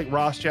feel like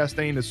Ross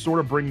Chastain is sort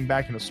of bringing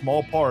back in a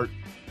small part,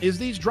 is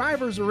these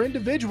drivers are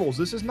individuals.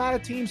 This is not a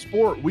team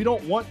sport. We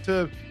don't want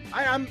to,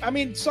 I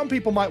mean, some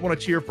people might want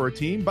to cheer for a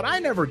team, but I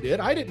never did.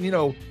 I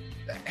didn't,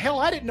 hell,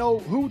 I didn't know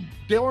who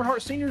Dale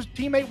Earnhardt Sr.'s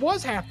teammate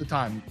was half the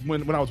time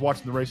when I was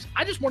watching the race.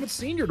 I just wanted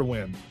Senior to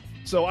win.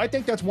 So I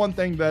think that's one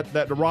thing that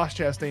the Ross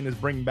Chastain is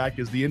bringing back,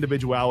 is the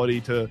individuality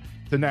to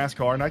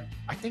NASCAR, and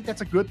I think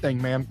that's a good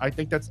thing, man. I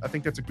think that's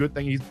a good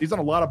thing. He's done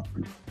a lot of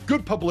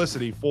good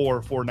publicity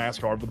for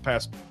NASCAR over the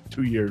past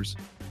 2 years.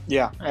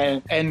 Yeah,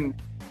 and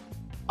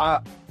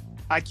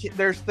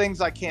there's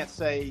things I can't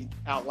say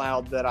out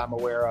loud that I'm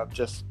aware of,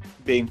 just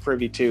being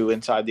privy to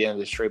inside the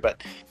industry.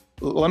 But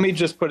let me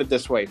just put it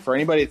this way: for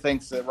anybody who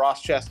thinks that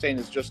Ross Chastain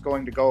is just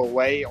going to go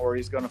away or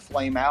he's going to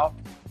flame out,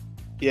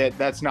 yeah,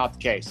 that's not the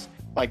case.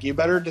 You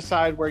better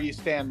decide where you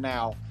stand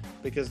now,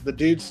 because the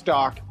dude's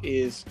stock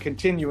is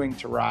continuing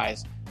to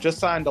rise. Just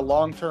signed a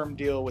long-term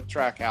deal with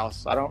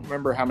Trackhouse. I don't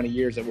remember how many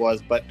years it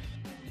was, but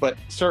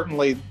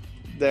certainly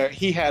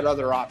he had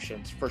other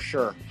options for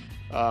sure,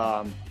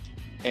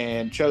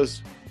 and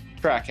chose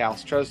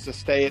Trackhouse, chose to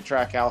stay at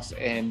Trackhouse,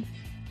 and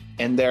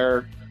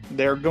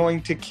they're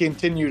going to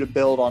continue to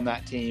build on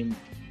that team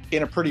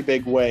in a pretty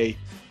big way,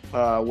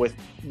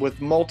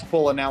 with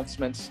multiple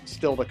announcements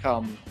still to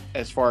come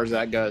as far as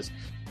that goes.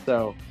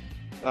 So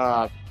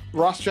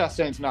Ross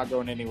Chastain's not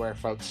going anywhere,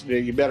 folks.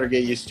 You better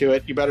get used to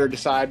it. You better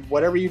decide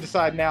whatever you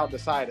decide now,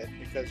 decide it,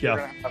 because you're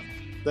going to have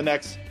the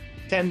next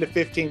 10 to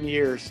 15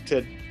 years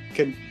to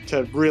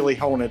really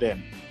hone it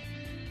in.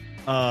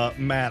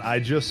 Matt, I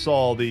just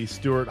saw the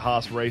Stewart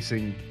Haas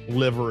Racing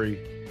livery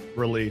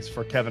release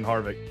for Kevin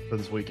Harvick for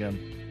this weekend.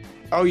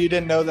 Oh, you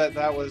didn't know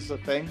that was a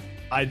thing?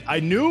 I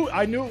knew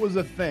it was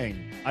a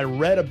thing. I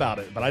read about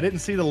it, but I didn't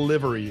see the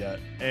livery yet.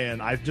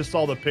 And I just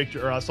saw the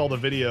picture, or I saw the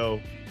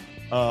video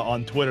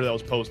on Twitter that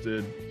was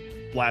posted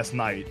last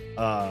night.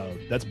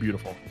 That's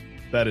beautiful.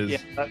 That is.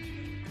 Yeah,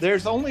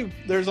 there's only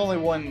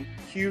one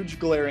huge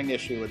glaring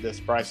issue with this,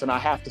 Bryce, and I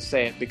have to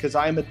say it because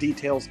I'm a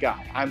details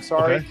guy. I'm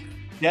sorry. Okay.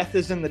 Death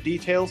is in the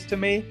details to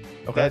me.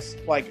 Okay. That's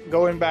like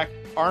going back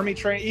Army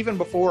training, even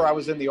before I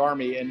was in the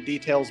Army, and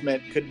details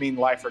could mean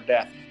life or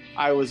death.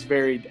 I was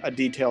very a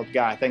detailed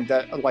guy. I think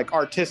that like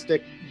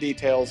artistic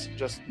details,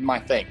 just my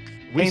thing.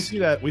 We see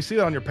that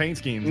on your paint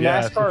schemes.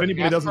 Yeah. So if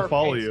anybody doesn't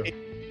follow you.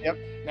 Yep.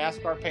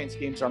 NASCAR paint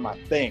schemes are my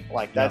thing.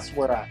 Like that's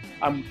where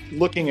I'm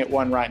looking at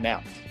one right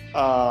now.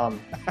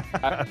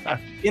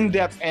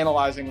 In-depth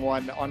analyzing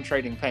one on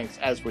trading paints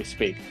as we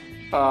speak.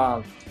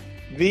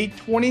 The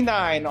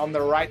 29 on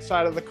the right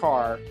side of the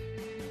car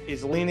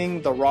is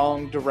leaning the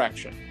wrong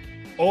direction.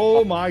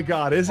 Oh my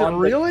God, is it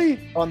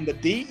really? On the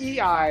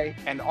DEI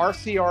and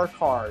RCR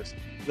cars,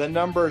 the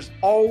numbers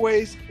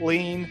always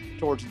lean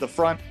towards the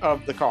front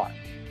of the car.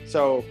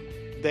 So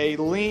they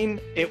lean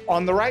it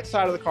on the right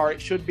side of the car.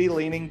 It should be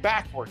leaning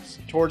backwards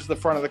towards the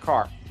front of the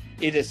car.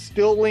 It is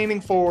still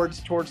leaning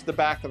forwards towards the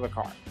back of the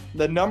car.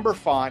 The number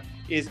font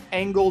is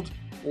angled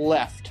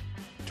left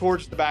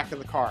towards the back of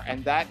the car,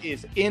 and that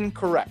is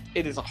incorrect.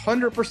 It is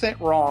 100%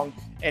 wrong,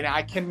 and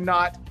I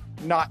cannot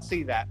not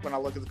see that when I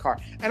look at the car.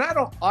 And I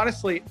don't,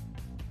 honestly,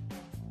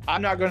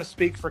 I'm not going to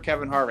speak for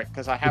Kevin Harvick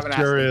because I haven't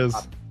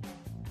asked him.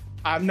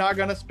 I'm not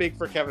going to speak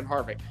for Kevin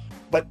Harvick,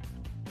 but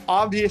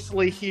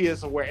obviously he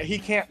is aware. He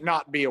can't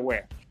not be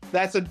aware.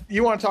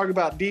 You want to talk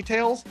about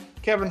details?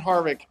 Kevin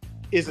Harvick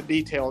is a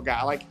detail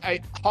guy. Like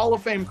a Hall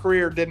of Fame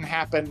career didn't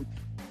happen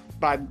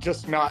by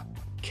just not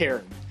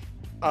caring.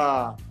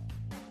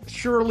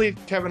 Surely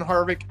Kevin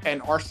Harvick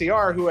and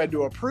RCR, who had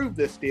to approve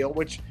this deal,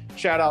 which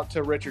shout out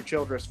to Richard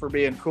Childress for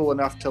being cool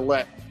enough to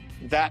let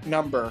that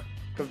number,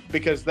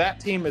 because that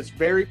team is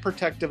very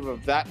protective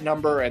of that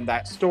number and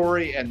that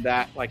story and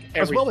that like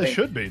everything. As well they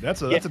should be.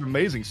 That's an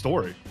amazing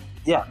story.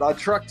 Yeah, the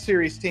Truck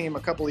Series team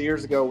a couple of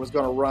years ago was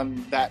going to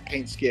run that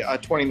paint scheme, a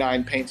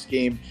 29 paint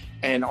scheme,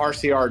 and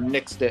RCR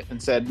nixed it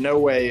and said, no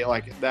way,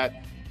 like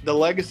that. The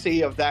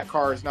legacy of that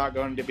car is not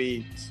going to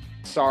be,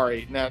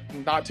 sorry,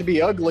 not to be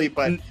ugly,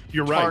 but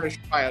you're tarnished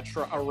by a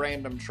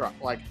random truck.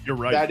 Like you're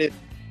right. That is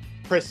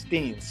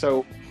pristine.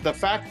 So the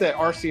fact that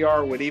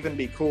RCR would even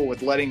be cool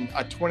with letting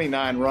a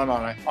 29 run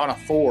on a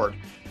Ford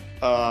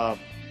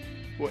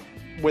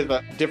with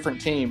a different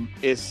team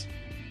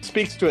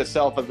speaks to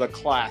itself of the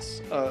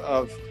class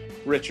of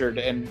Richard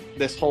and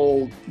this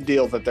whole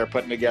deal that they're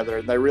putting together,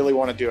 and they really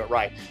want to do it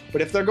right.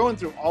 But if they're going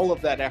through all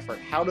of that effort,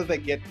 how do they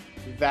get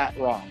that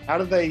wrong? How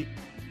do they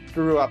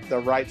screw up the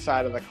right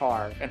side of the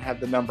car and have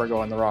the number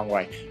going the wrong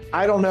way?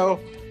 I don't know.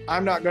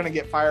 I'm not going to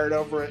get fired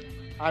over it.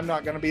 I'm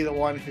not going to be the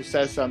one who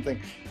says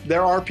something.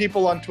 There are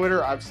people on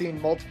Twitter. I've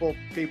seen multiple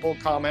people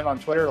comment on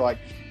Twitter like,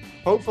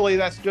 hopefully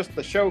that's just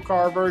the show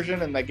car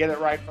version and they get it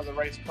right for the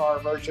race car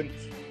version.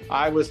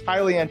 I was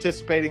highly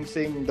anticipating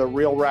seeing the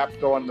real wrap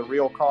go on the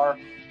real car,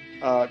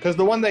 because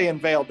the one they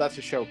unveiled, that's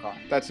a show car.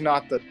 That's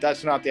not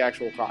the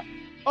actual car.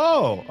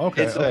 Oh,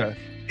 okay.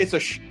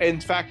 In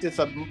fact, it's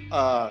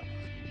a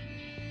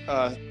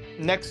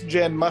next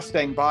gen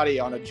Mustang body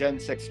on a Gen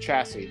 6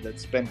 chassis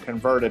that's been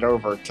converted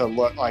over to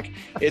look like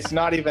it's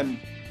not even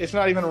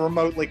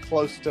remotely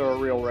close to a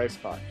real race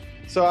car.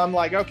 So I'm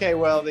like, okay,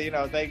 well, they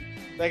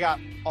got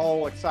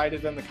all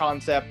excited in the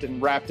concept and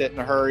wrapped it in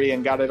a hurry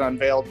and got it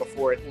unveiled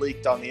before it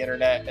leaked on the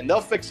internet, and they'll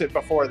fix it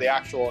before the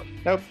actual.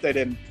 Nope, they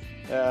didn't.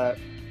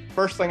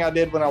 First thing I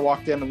did when I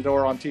walked in the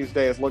door on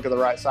Tuesday is look at the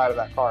right side of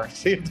that car and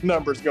see if the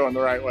number's going the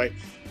right way,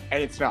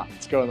 and it's not.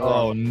 It's going the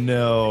wrong way. Oh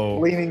no!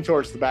 Leaning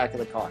towards the back of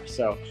the car.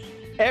 So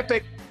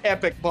epic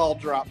ball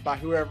drop by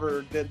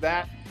whoever did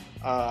that.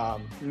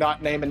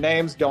 Not naming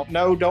names. Don't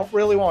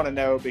really want to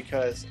know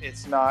because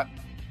it's not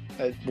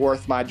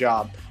worth my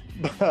job.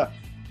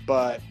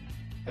 But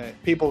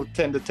people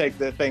tend to take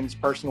the things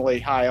personally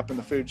high up in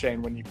the food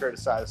chain when you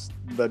criticize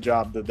the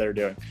job that they're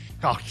doing.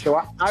 Oh,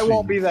 so I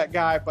won't be that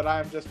guy, but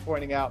I'm just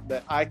pointing out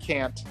that I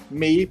can't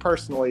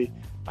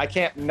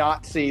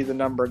not see the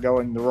number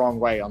going the wrong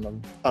way on the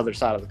other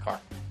side of the car.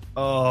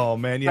 Oh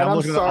man, yeah, I'm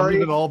looking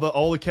at all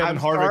the Kevin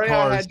Harvick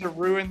cars. I had to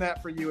ruin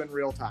that for you in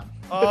real time.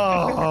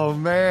 Oh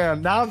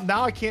man, now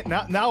I can't.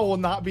 Now I will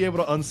not be able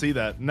to unsee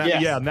that. Now,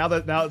 yes. Yeah, now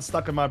it's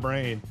stuck in my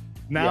brain.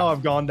 Now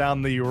I've gone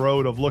down the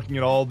road of looking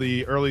at all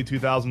the early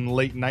 2000,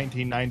 late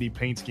 1990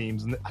 paint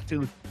schemes, and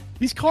dude,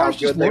 these cars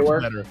just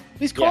looked better.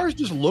 These cars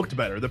just looked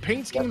better. The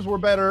paint schemes were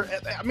better.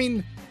 I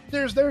mean,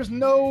 there's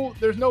no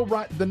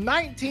right. The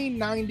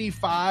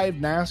 1995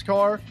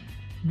 NASCAR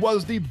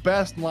was the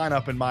best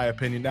lineup in my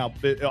opinion. Now,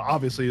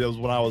 obviously, that was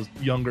when I was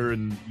younger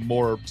and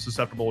more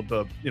susceptible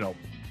to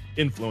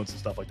influence and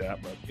stuff like that.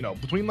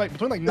 But between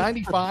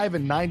 95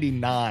 and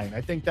 99,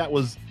 I think that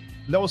was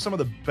some of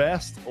the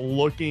best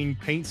looking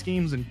paint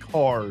schemes and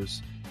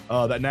cars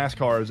that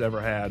NASCAR has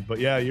ever had. But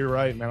yeah, you're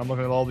right, man. I'm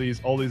looking at all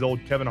these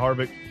old Kevin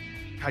Harvick.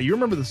 God, you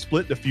remember the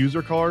split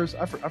diffuser cars?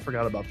 I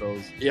forgot about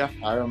those. Yeah,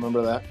 I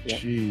remember that. Yeah.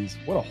 Jeez,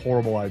 what a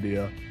horrible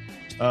idea.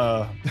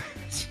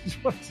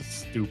 What's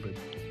stupid.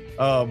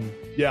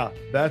 Yeah,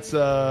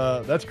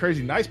 that's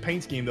crazy. Nice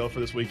paint scheme though for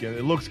this weekend.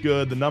 It looks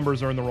good. The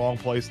numbers are in the wrong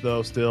place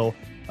though. Still,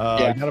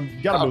 gotta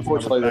move the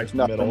numbers back to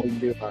the middle. We can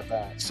do about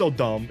that. So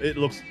dumb. It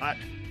looks.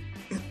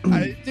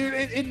 Dude,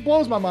 it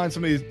blows my mind.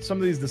 Some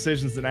of these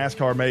decisions that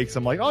NASCAR makes.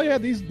 I'm like, oh yeah,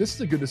 this is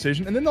a good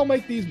decision. And then they'll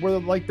make these where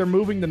like they're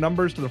moving the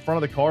numbers to the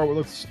front of the car where it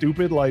looks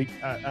stupid. Like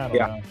I don't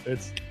know.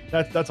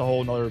 That's a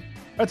whole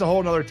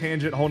nother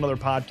tangent, a whole nother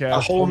podcast,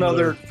 a whole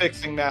nother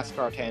fixing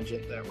NASCAR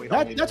tangent that we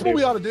don't. That's what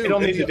we ought to do. We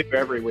don't need to do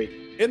every week.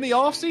 In the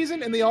off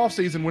season,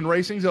 when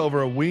racing's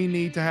over, we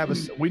need to have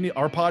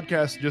our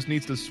podcast just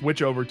needs to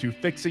switch over to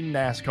fixing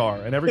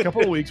NASCAR. And every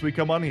couple of weeks we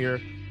come on here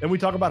and we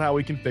talk about how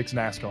we can fix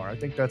NASCAR. I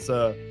think that's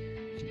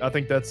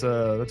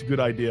a good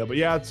idea. But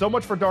yeah, so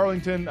much for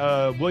Darlington.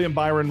 William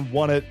Byron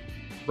won it.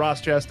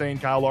 Ross Chastain,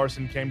 Kyle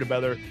Larson came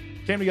together.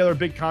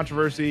 Big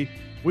controversy.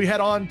 We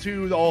head on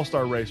to the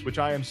All-Star race, which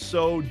I am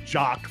so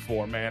jocked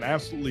for, man.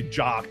 Absolutely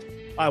jocked.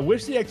 I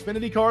wish the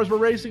Xfinity cars were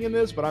racing in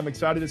this, but I'm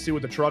excited to see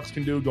what the trucks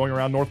can do going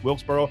around North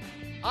Wilkesboro.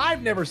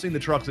 I've never seen the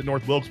trucks at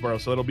North Wilkesboro,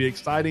 so it'll be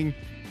exciting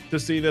to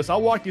see this.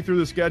 I'll walk you through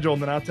the schedule,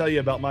 and then I'll tell you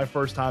about my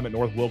first time at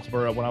North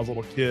Wilkesboro when I was a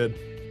little kid.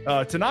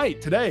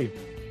 Today,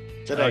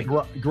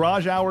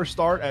 garage hour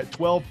start at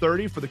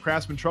 12:30 for the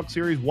Craftsman Truck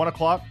Series, 1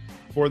 o'clock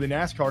for the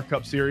NASCAR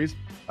Cup Series.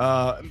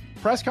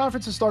 Press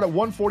conferences start at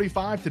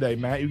 1:45 today.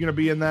 Matt, you going to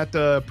be in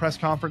that press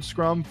conference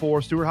scrum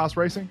for Stewart Haas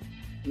Racing?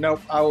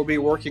 Nope. I will be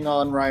working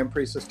on Ryan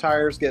Priest's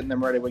tires, getting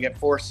them ready. We get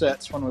 4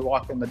 sets when we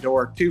walk in the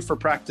door, 2 for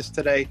practice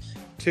today,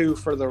 2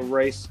 for the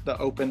race, the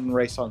open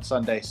race on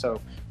Sunday. So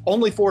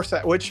only 4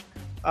 sets, which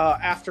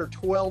after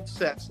 12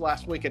 sets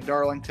last week at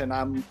Darlington,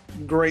 I'm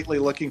greatly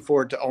looking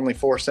forward to only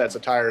 4 sets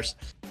of tires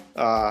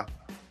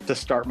to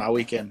start my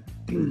weekend.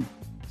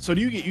 So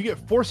do you get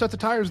 4 sets of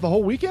tires the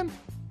whole weekend?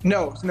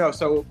 No.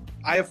 So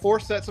I have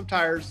 4 sets of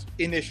tires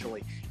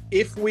initially.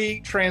 If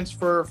we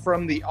transfer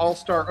from the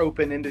All-Star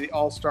Open into the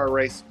All-Star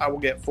race, I will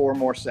get 4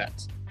 more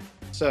sets.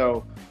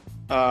 So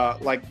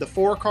like the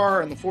 4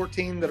 car and the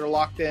 14 that are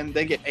locked in,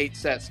 they get 8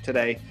 sets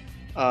today.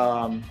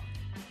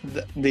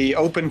 The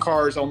open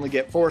cars only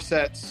get 4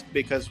 sets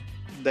because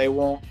they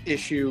won't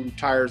issue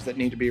tires that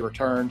need to be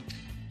returned.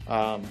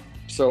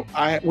 So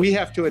we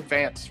have to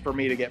advance for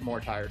me to get more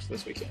tires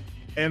this weekend.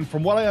 And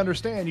from what I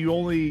understand,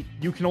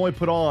 you can only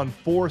put on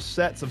 4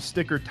 sets of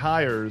sticker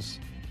tires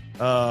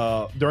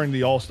during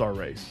the All-Star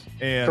race.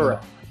 And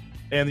correct.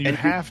 And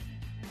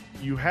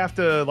you have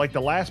to, like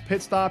the last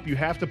pit stop, you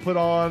have to put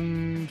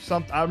on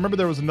something. I remember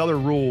there was another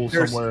rule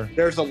somewhere.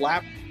 There's a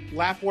lap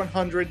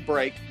 100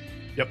 break.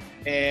 Yep.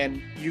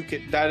 And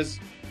that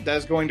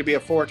is going to be a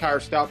 4 tire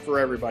stop for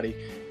everybody.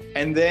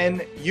 And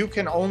then you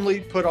can only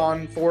put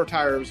on 4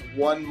 tires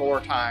one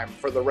more time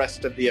for the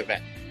rest of the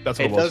event. That's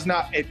what it does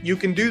not. You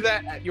can do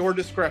that at your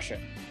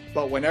discretion,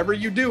 but whenever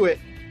you do it,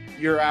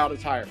 you're out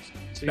of tires.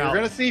 So you're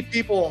going to see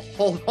people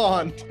hold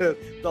on to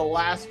the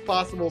last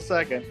possible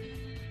second.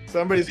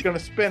 Somebody's going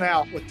to spin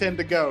out with 10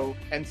 to go,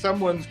 and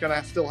someone's going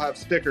to still have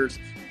stickers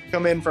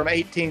come in from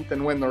 18th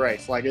and win the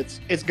race. Like it's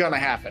going to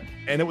happen.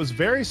 And it was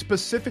very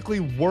specifically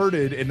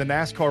worded in the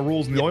NASCAR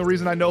rules. And the only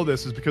reason I know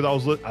this is because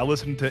I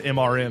listened to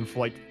MRN for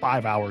like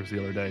 5 hours the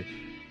other day.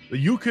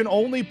 You can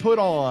only put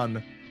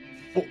on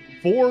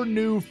 4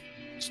 new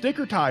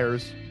sticker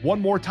tires one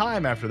more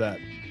time after that.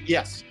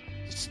 Yes.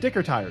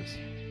 Sticker tires.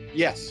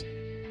 Yes.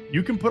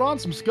 You can put on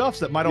some scuffs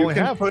that might only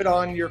have. You can put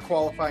on your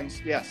qualifying.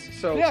 Yes.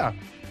 So yeah.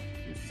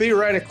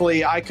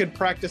 Theoretically, I could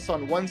practice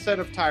on 1 set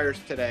of tires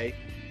today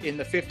in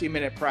the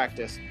 50-minute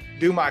practice,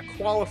 do my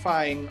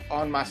qualifying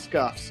on my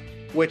scuffs,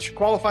 which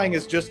qualifying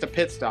is just a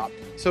pit stop.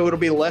 So it'll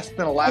be less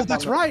than a lap. Oh,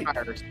 that's right.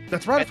 Tires.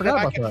 That's right. I forgot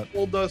about that. I can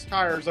hold those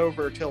tires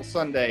over till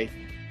Sunday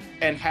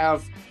and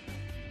have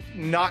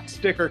not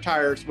sticker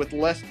tires with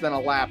less than a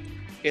lap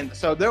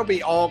so there'll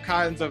be all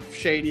kinds of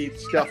shady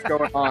stuff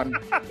going on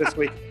this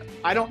week.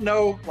 I don't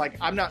know, like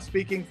I'm not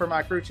speaking for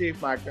my crew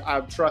chief. I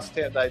trust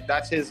him,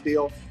 that's his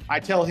deal. I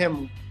tell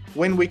him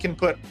when we can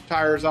put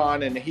tires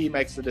on and he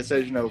makes the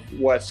decision of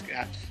what's.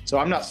 So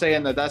I'm not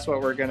saying that that's what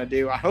we're going to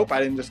do. I hope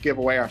I didn't just give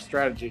away our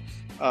strategy.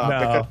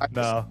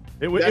 No.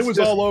 It was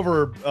all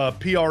over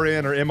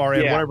PRN or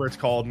MRN, whatever it's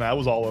called. Now it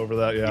was all over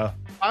that. Yeah.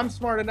 I'm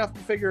smart enough to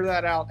figure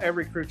that out.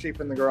 Every crew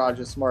chief in the garage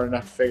is smart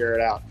enough to figure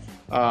it out.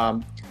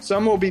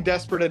 Some will be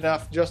desperate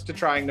enough just to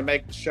trying to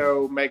make the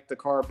show, make the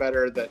car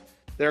better, that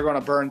they're going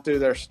to burn through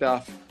their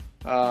stuff.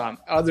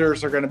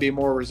 Others are going to be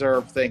more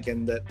reserved,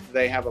 thinking that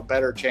they have a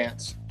better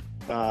chance.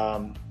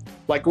 I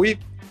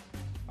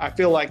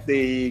feel like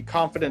the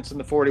confidence in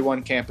the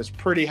 41 camp is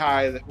pretty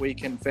high that we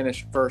can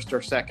finish first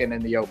or second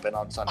in the open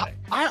on Sunday.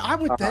 I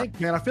would think,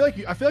 man. I feel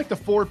like the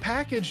Ford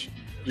package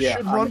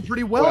should run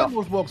pretty well in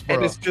North Wilkesboro.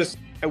 And it's just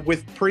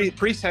with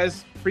Priest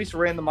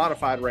ran the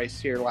modified race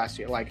here last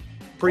year. Like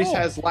Priest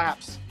has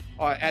laps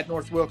at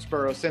North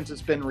Wilkesboro since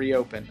it's been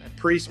reopened. And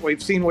Priest,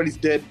 we've seen what he's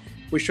did.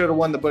 We should have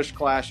won the Busch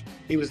Clash.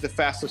 He was the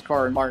fastest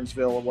car in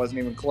Martinsville. It wasn't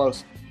even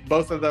close.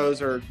 Both of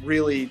those are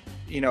really,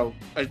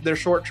 they're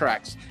short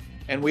tracks,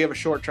 and we have a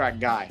short track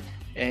guy.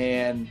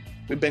 And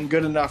we've been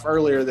good enough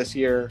earlier this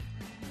year.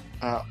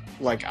 I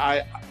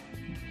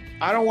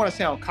don't want to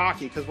sound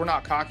cocky because we're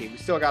not cocky. We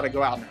still got to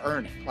go out and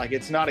earn it. Like,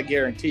 it's not a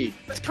guarantee.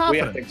 It's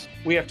confidence.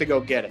 We have to go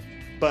get it.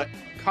 But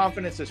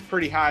confidence is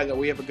pretty high that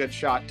we have a good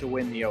shot to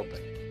win the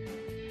Open.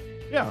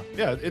 Yeah,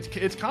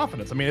 it's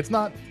confidence. I mean, it's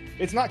not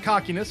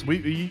cockiness.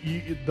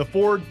 The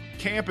Ford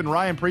camp and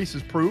Ryan Preece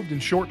has proved in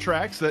short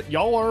tracks that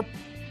y'all are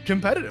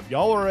competitive.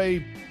 Y'all are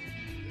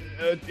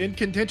in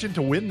contention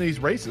to win these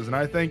races, and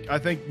I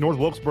think North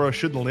Wilkesboro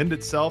should lend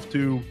itself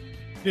to,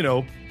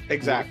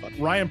 exactly,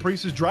 Ryan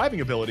Preece's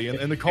driving ability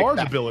and the car's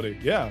ability.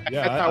 Yeah.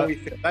 That's how we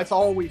feel. That's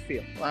all we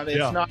feel. I mean,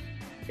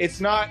 it's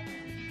not.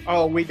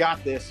 Oh, we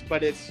got this,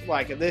 but it's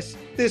like this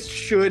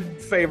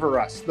should favor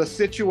us. The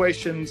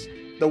situations,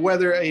 the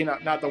weather,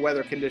 not the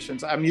weather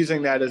conditions. I'm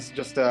using that as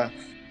just a,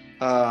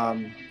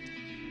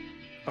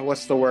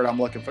 what's the word I'm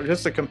looking for?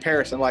 Just a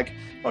comparison. Like,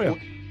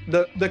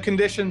 the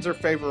conditions are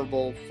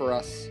favorable for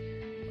us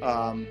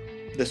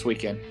this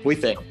weekend. We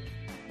think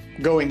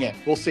going in,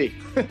 we'll see.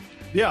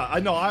 Yeah, I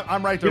know.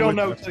 I'm right there. You don't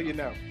know until you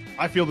know.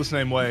 I feel the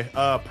same way.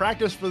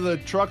 Practice for the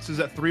trucks is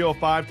at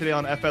 3:05 today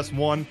on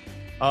FS1.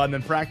 And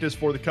then practice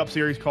for the Cup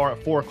Series car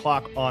at 4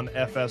 o'clock on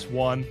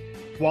FS1.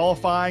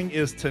 Qualifying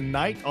is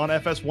tonight on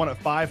FS1 at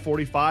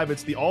 5:45.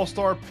 It's the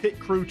All-Star Pit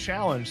Crew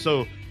Challenge.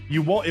 So it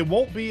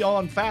won't be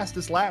on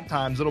fastest lap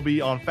times. It'll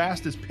be on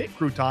fastest pit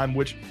crew time,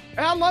 which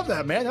I love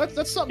that, man.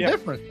 That's something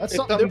different. That's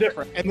something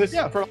different. And this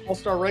for an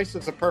All-Star race,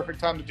 it's a perfect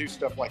time to do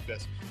stuff like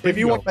this. If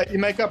you want, you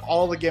make up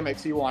all the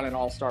gimmicks you want in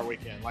All-Star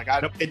weekend. Like,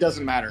 it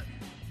doesn't matter.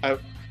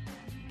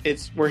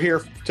 We're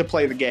here to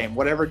play the game.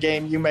 Whatever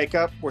game you make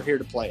up, we're here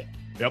to play it.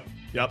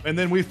 Yep. And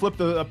then we flipped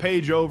a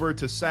page over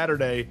to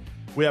Saturday.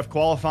 We have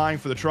qualifying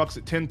for the trucks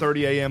at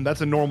 10:30 a.m.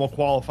 That's a normal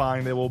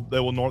qualifying. They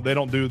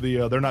don't do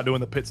the they're not doing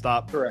the pit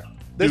stop. Correct.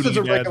 This is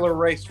a regular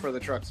race for the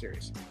Truck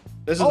Series.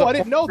 I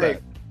didn't know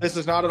that. This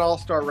is not an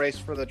All-Star race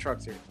for the Truck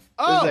Series.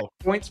 Oh. This is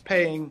a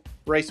points-paying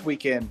race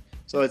weekend.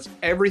 So it's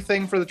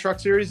everything for the Truck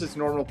Series. It's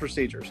normal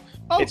procedures.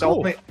 It's cool.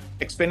 Only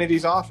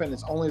Xfinity's off, and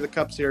it's only the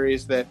Cup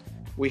Series that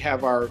we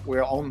have our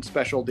own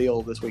special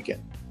deal this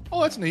weekend.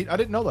 Oh, that's neat. I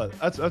didn't know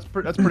that. That's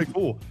pretty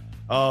cool.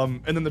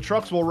 And then the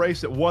trucks will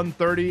race at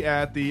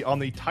 1:30 on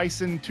the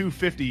Tyson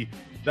 250.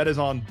 That is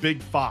on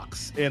Big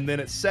Fox. And then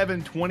at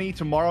 7:20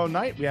 tomorrow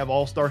night, we have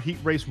All-Star Heat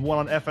Race 1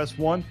 on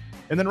FS1.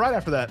 And then right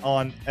after that,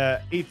 on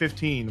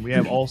 8:15, we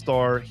have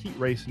All-Star Heat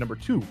Race number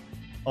 2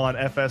 on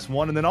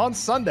FS1. And then on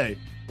Sunday,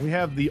 we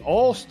have the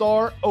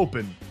All-Star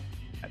Open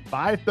at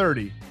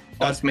 5:30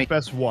 on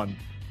FS1.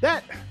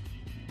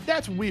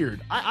 That's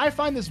weird. I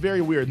find this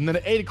very weird. And then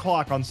at 8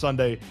 o'clock on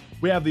Sunday,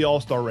 we have the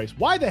All-Star Race.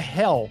 Why the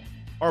hell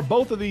are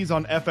both of these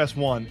on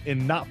FS1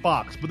 and not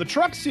Fox? But the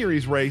Truck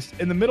Series race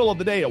in the middle of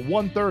the day at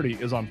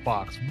 1:30 is on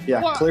Fox.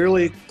 Yeah, what?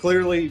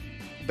 Clearly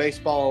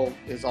baseball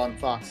is on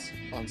Fox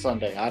on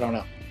Sunday. I don't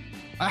know.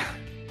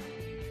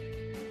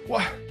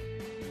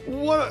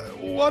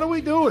 What are we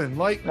doing?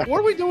 Like, what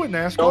are we doing,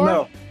 NASCAR? I don't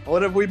know.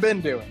 What have we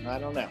been doing? I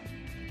don't know.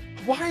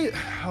 Why?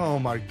 Oh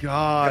my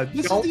God!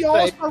 This is the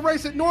All-Star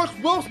race at North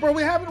Wilkesboro.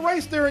 We haven't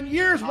raced there in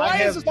years.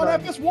 Why is this on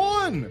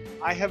FS1?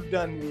 I have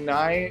done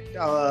 9.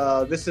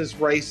 This is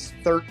race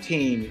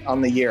 13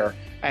 on the year,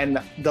 and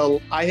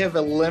I have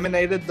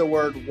eliminated the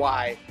word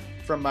 "why"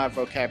 from my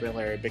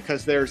vocabulary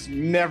because there's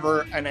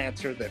never an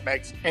answer that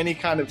makes any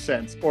kind of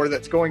sense or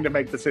that's going to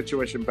make the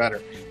situation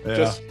better.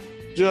 Yeah.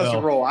 Just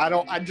roll.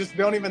 I just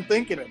don't even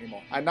think it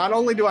anymore. Not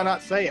only do I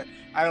not say it,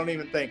 I don't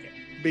even think it.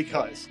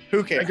 Because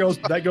who cares?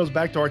 That goes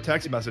back to our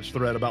text message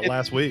thread about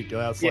last week.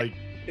 That's like,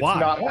 why?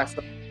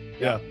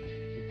 Yeah.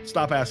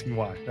 Stop asking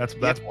why. That's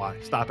why.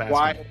 Stop asking.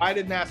 Why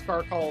did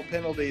NASCAR call a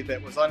penalty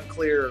that was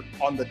unclear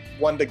on the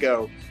one to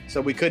go, so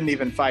we couldn't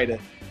even fight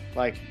it?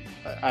 Like,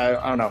 I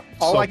don't know.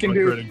 All I can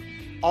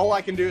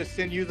do is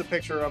send you the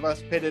picture of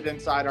us pitted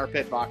inside our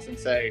pit box and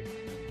say,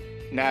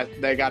 "Nah,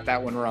 they got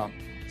that one wrong."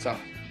 So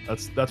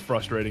that's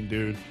frustrating,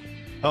 dude.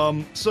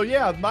 So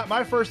yeah,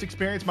 my first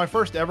experience, my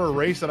first ever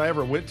race that I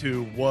ever went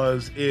to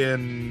was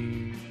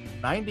in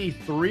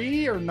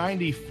 93 or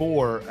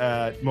 94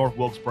 at North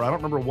Wilkesboro. I don't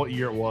remember what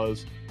year it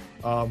was.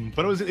 But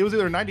it was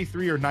either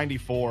 93 or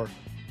 94.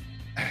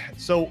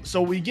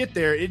 So we get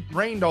there, it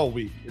rained all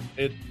week.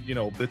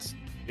 It's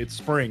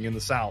spring in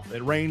the South.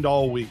 It rained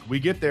all week.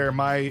 We get there.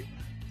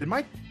 Did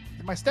my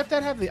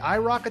stepdad have the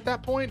IROC at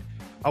that point?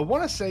 I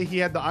want to say he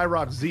had the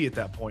IROC Z at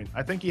that point.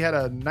 I think he had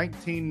a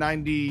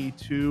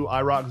 1992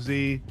 IROC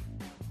Z.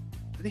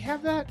 Did he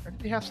have that? Or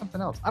did he have something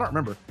else? I don't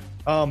remember.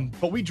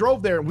 But we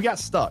drove there and we got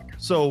stuck.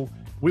 So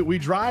we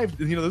drive,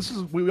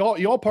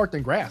 you all parked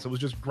in grass. It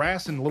was just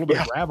grass and a little bit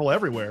of gravel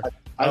everywhere.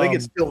 I think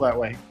it's still that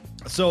way.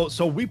 So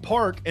we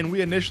park and we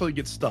initially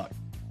get stuck.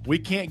 We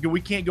can't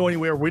go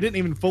anywhere. We didn't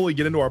even fully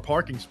get into our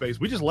parking space.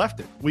 We just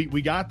left it.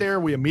 We got there.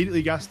 We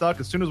immediately got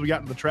stuck. As soon as we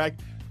got to the track,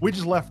 we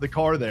just left the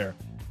car there.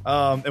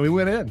 And we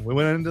went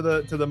into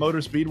the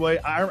Motor Speedway.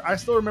 I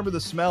still remember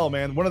the smell,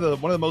 man. One of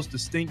the most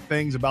distinct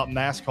things about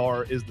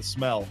NASCAR is the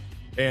smell.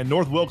 And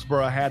North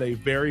Wilkesboro had a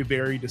very,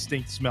 very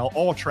distinct smell.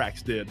 All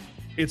tracks did.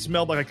 It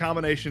smelled like a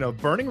combination of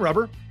burning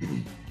rubber,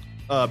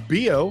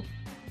 BO,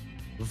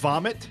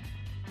 vomit,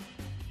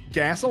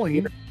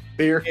 gasoline,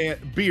 beer,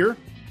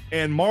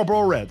 and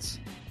Marlboro Reds.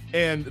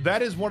 And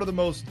that is one of the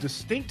most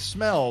distinct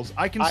smells.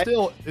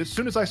 As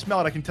soon as I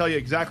smell it, I can tell you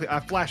exactly. I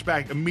flash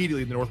back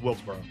immediately to North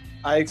Wilkesboro.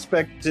 I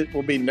expect it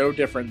will be no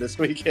different this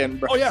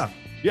weekend, bro. Oh yeah.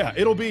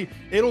 It'll be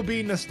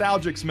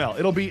nostalgic smell.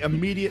 It'll be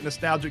immediate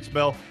nostalgic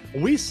smell.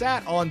 We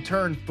sat on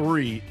turn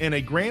 3 in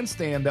a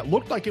grandstand that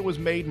looked like it was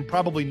made in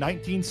probably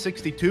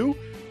 1962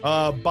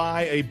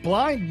 by a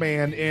blind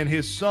man and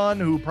his son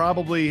who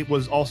probably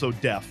was also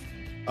deaf.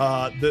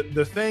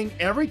 The thing,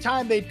 every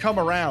time they'd come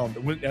around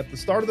at the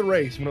start of the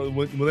race,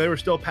 when they were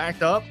still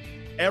packed up,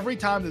 every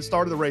time that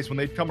started the race, when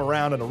they'd come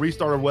around and a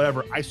restart or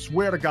whatever, I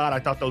swear to God, I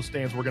thought those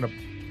stands were going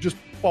to just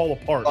fall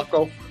apart.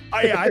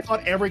 I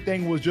thought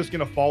everything was just going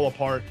to fall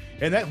apart.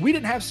 And that we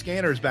didn't have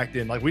scanners back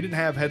then. Like, we didn't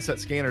have headset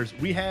scanners.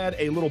 We had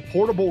a little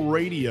portable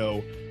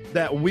radio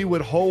that we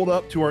would hold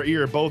up to our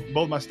ear. Both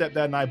my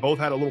stepdad and I both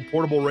had a little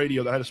portable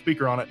radio that had a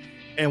speaker on it.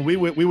 And we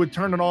would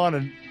turn it on,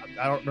 and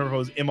I don't remember if it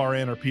was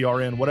MRN or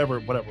PRN, whatever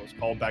it was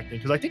called back then.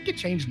 Because I think it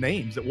changed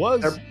names. It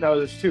was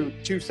there's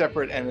two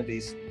separate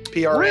entities.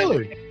 PRN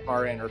and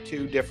MRN are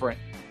two different.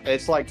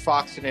 It's like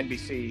Fox and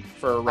NBC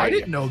for radio. I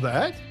didn't know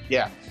that.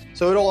 Yeah.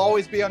 So it'll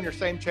always be on your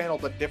same channel,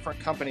 but different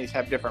companies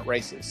have different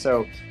races.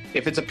 So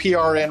if it's a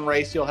PRN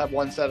race, you'll have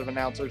one set of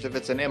announcers. If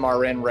it's an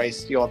MRN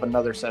race, you'll have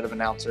another set of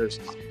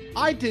announcers.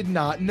 I did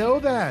not know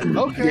that.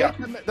 Okay, yeah.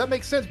 That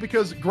makes sense,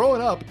 because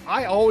growing up,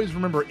 I always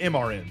remember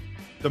MRN,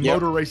 the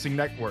Motor Racing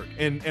Network.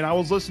 And I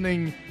was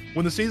listening,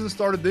 when the season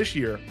started this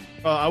year,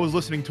 I was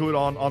listening to it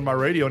on my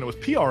radio, and it was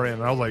PRN.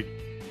 And I was like,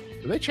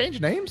 did they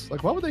change names?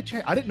 Like, why would they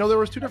change? I didn't know there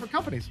was two different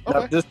companies. Okay.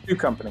 No, just two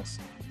companies.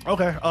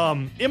 Okay.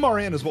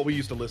 MRN is what we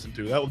used to listen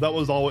to. That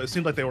was always, it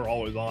seemed like they were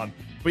always on.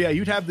 But yeah,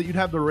 you'd have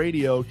the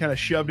radio kind of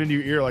shoved into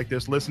your ear like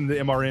this, listening to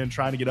MRN,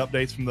 trying to get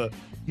updates from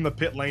the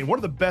pit lane. One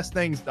of the best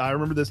things, I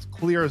remember this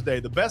clear as day,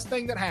 the best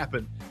thing that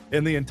happened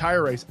in the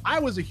entire race, I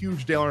was a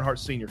huge Dale Earnhardt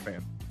Sr.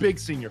 fan. Big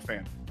Senior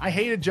fan. I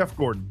hated Jeff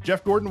Gordon.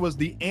 Jeff Gordon was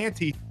the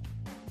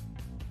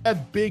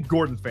big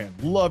Gordon fan.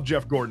 Loved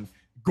Jeff Gordon.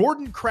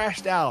 Gordon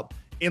crashed out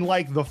in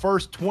like the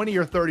first 20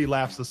 or 30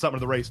 laps of something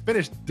of the race,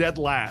 finished dead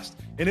last.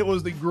 And it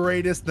was the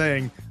greatest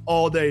thing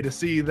all day to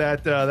see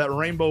that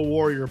Rainbow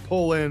Warrior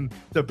pull in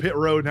to pit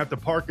road and have to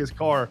park his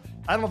car.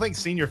 I don't think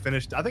Senior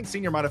finished. I think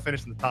Senior might have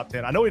finished in the top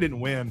 10. I know he didn't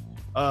win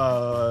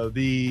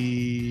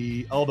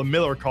the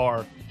Miller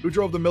car. Who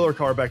drove the Miller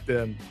car back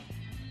then?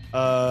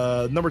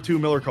 Number 2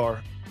 Miller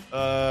car.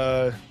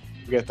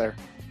 Get there.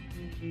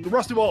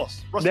 Rusty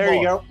Wallace. There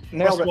you go.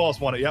 Rusty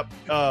Wallace won it. Yep.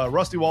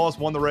 Rusty Wallace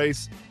won the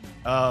race.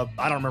 I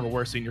don't remember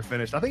where Senior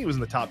finished. I think he was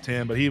in the top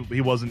 10, but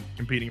he wasn't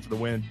competing for the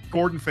win.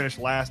 Gordon finished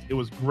last. It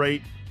was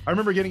great. I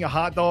remember getting a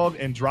hot dog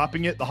and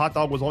dropping it. The hot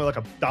dog was only like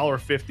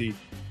 $1.50,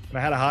 and I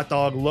had a hot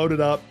dog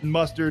loaded up,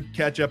 mustard,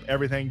 ketchup,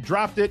 everything.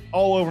 Dropped it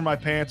all over my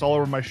pants, all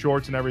over my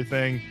shorts and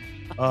everything.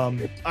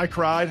 I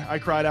cried.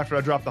 After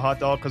I dropped the hot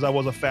dog because I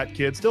was a fat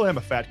kid. Still am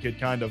a fat kid,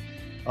 kind of.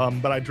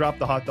 But I dropped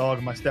the hot dog,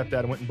 and my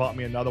stepdad went and bought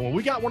me another one.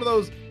 We got one of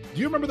those. Do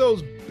you remember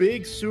those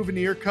big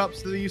souvenir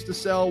cups that they used to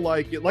sell?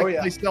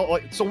 They sell.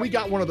 So we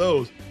got one of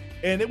those,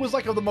 and it was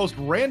like of the most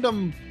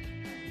random.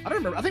 I don't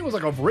remember. I think it was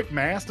like a Rick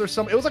Mast or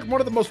something. It was like one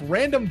of the most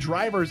random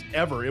drivers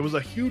ever. It was a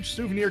huge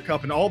souvenir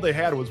cup, and all they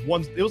had was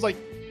one. It was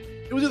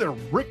either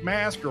Rick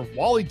Mast or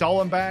Wally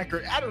Dallenbach,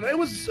 or I don't know. It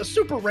was a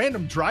super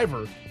random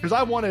driver because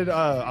I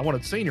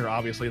wanted Senior,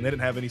 obviously, and they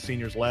didn't have any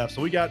seniors left.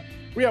 So we got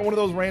one of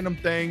those random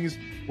things.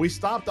 We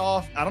stopped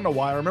off. I don't know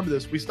why I remember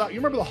this. You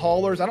remember the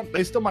haulers?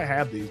 They still might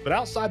have these, but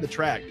outside the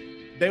track,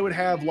 they would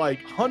have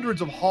like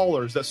hundreds of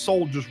haulers that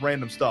sold just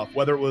random stuff,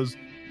 whether it was,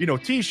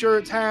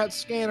 t-shirts, hats,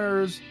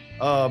 scanners.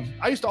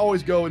 I used to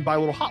always go and buy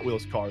little Hot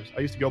Wheels cars.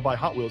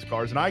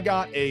 And I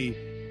got a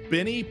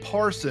Benny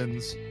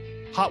Parsons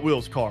Hot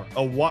Wheels car,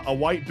 a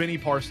white Benny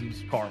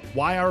Parsons car.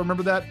 Why I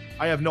remember that,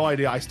 I have no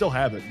idea. I still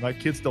have it. My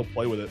kids still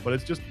play with it, but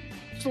it's just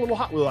a little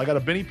Hot Wheel. I got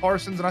a Benny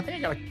Parsons, and I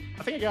think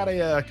I got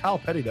a Kyle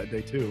Petty that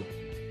day too.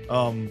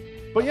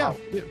 But yeah.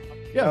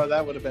 No,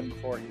 that would have been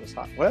before he was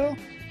hot. Well,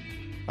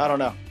 I don't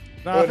know.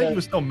 No, I think he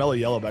was still mellow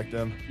yellow back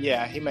then.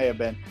 Yeah, he may have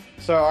been.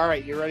 So, all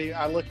right, you ready?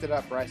 I looked it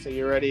up, right? So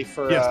you ready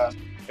for? Yes.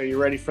 Are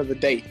you ready for the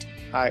date?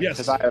 Yes.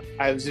 Because I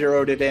have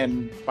zeroed it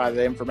in by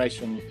the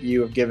information you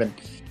have given.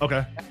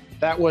 Okay.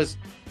 That was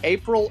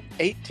April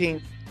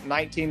 18th,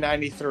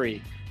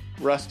 1993.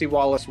 Rusty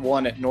Wallace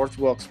won at North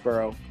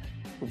Wilkesboro.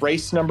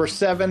 Race number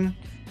 7.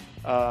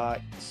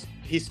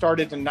 He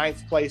started in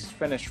 9th place,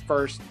 finished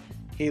first.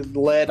 He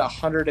led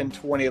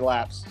 120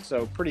 laps,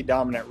 so pretty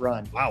dominant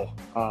run. Wow.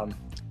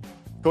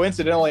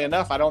 Coincidentally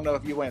enough, I don't know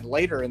if you went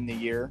later in the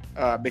year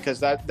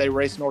because they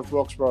raced North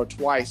Wilkesboro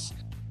twice.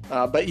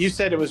 But you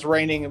said it was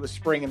raining. It was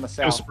spring in the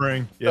south. It was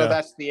spring, yeah. So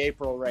that's the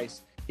April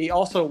race. He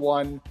also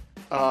won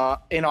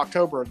in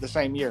October of the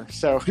same year.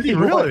 So Did he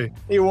really?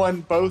 He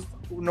won both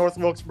North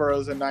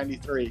Wilkesboro's in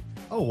 93.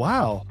 Oh,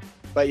 wow.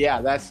 But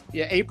yeah, that's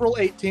April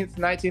 18th,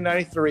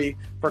 1993.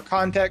 For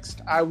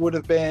context, I would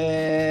have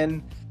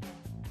been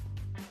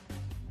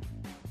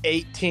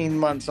 18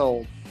 months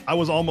old. I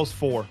was almost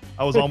 4.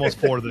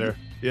 There.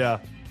 Yeah.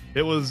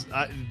 It was,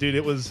 dude,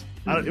 it was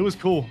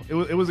cool.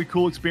 It was a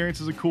cool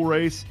experience. It was a cool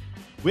race.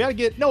 We had to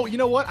get, no, you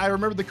know what? I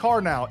remember the car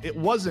now. It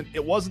wasn't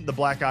the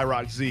Black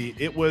IROC Z.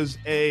 It was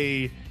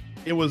a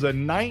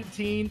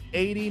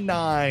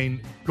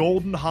 1989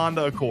 golden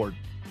Honda Accord.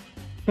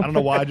 I don't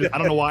know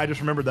why I just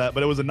remembered that,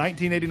 but it was a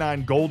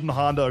 1989 golden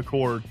Honda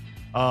Accord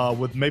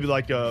with maybe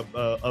like a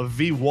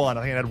V1.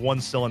 I think it had 1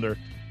 cylinder,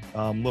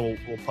 little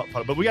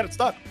putt. But we got it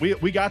stuck.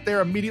 We got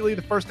there immediately.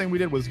 The first thing we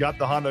did was got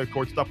the Honda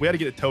Accord stuck. We had to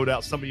get it towed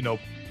out. Somebody,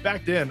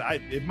 back then,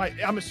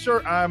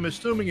 I'm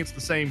assuming it's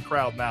the same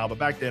crowd now, but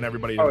back then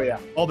everybody,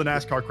 all the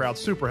NASCAR crowd,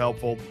 super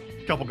helpful.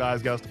 A couple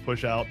guys got us to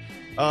push out.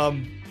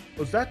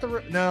 Was that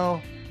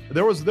no?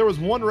 There was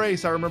one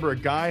race I remember a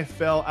guy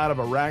fell out of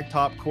a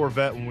ragtop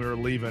Corvette when we were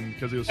leaving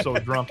because he was so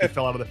drunk he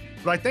fell out of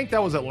but I think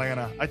that was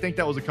Atlanta. I think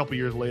that was a couple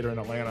years later in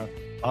Atlanta.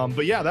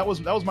 But yeah, that was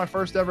my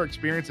first ever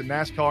experience in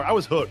NASCAR. I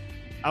was hooked.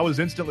 I was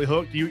instantly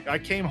hooked. I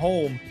came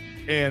home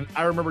and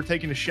I remember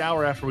taking a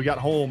shower after we got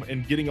home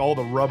and getting all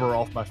the rubber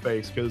off my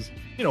face because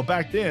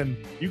back then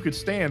you could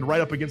stand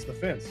right up against the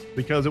fence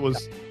because it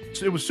was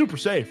super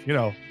safe.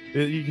 You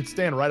could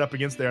stand right up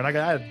against there, and I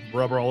had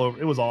rubber all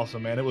over. It was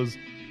awesome, man. It was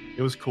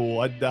cool.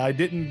 I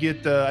didn't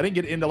get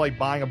into like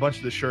buying a bunch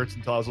of the shirts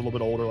until I was a little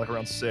bit older, like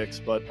around 6.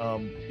 But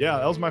yeah,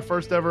 that was my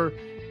first ever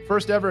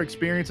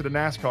experience at a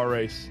NASCAR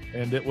race,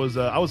 and it was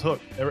I was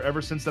hooked. Ever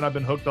since then, I've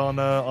been hooked on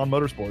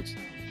motorsports.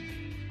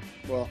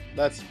 Well,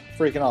 that's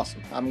freaking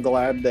awesome. I'm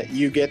glad that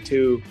you get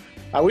to.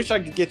 I wish I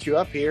could get you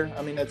up here.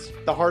 I mean, it's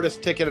the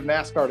hardest ticket of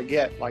NASCAR to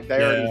get. Like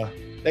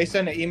they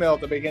sent an email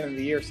at the beginning of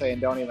the year saying,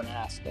 "Don't even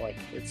ask." Like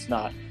it's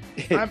not.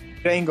 It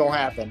ain't gonna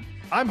happen.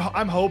 I'm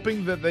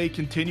hoping that they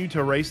continue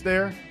to race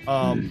there,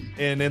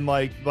 and in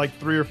like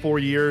 3 or 4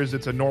 years,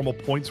 it's a normal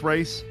points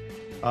race.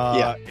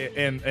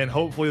 And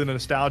hopefully the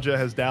nostalgia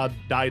has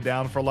died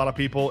down for a lot of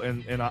people,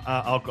 and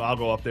I'll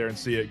go up there and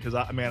see it because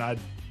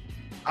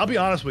I'll be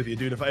honest with you,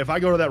 dude. If I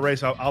go to that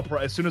race, I'll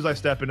as soon as I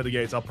step into the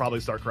gates, I'll probably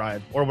start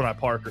crying, or when I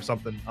park or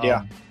something.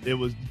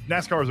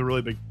 NASCAR was a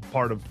really big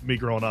part of me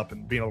growing up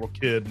and being a little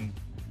kid, and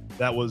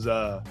that was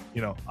I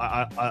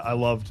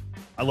loved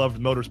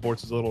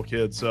motorsports as a little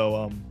kid,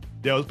 so.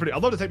 Yeah, it was pretty.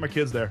 I'd love to take my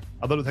kids there.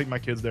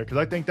 Because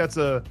I think that's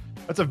a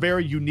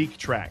very unique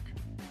track.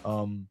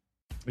 I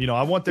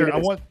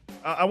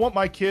want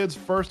my kids'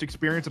 first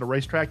experience at a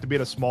racetrack to be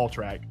at a small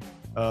track.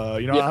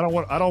 I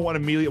don't want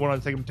immediately want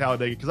to take them to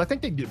Talladega because I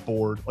think they get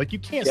bored. Like you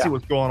can't see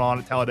what's going on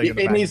at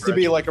Talladega. It needs to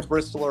be like a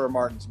Bristol or a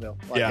Martinsville.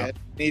 It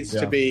needs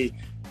to be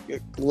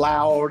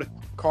loud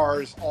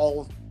cars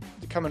all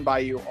coming by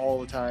you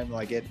all the time.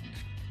 Like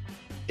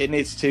it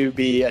needs to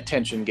be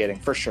attention getting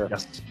for sure.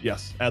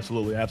 Yes,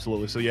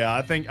 absolutely. So yeah,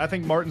 I think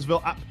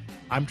Martinsville.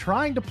 I'm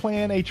trying to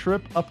plan a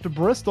trip up to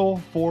Bristol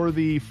for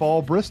the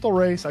fall Bristol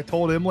race. I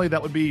told Emily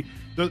that would be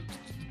a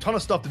ton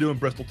of stuff to do in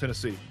Bristol,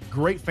 Tennessee.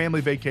 Great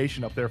family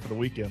vacation up there for the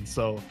weekend.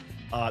 So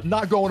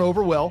not going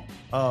over well.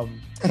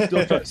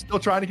 Still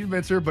trying to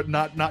convince her, but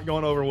not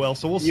going over well.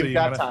 So we'll see. You've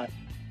got time.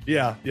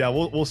 Yeah,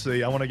 we'll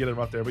see. I want to get him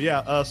up there, but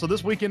yeah. So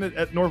this weekend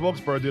at North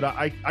Wilkesboro, dude,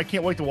 I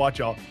can't wait to watch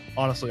y'all.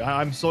 Honestly,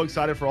 I'm so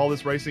excited for all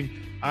this racing.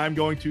 I'm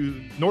going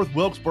to North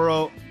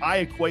Wilkesboro. I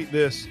equate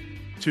this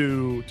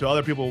to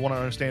other people who want to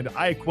understand it.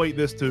 I equate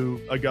this to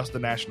Augusta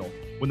National.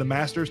 When the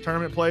Masters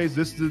tournament plays,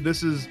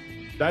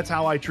 that's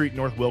how I treat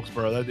North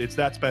Wilkesboro. It's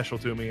that special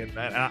to me. And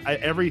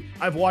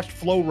I've watched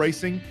Flow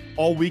Racing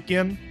all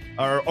weekend.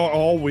 Or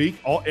all week,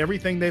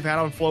 everything they've had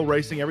on Flow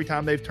Racing, every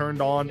time they've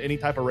turned on any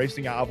type of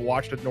racing, I've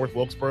watched at North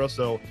Wilkesboro.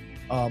 So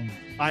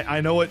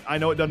I know it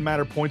doesn't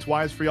matter points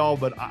wise for y'all,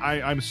 but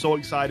I'm so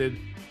excited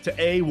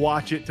to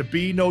watch it, to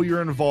B, know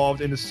you're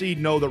involved, and to C,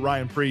 know that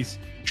Ryan Preece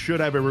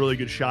should have a really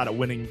good shot at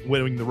winning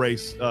the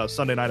race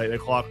Sunday night at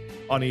 8:00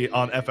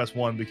 on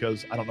FS1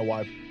 because I don't know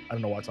why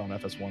it's on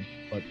FS1,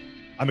 but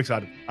I'm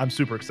excited. I'm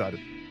super excited.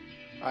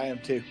 I am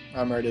too.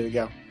 I'm ready to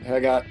go.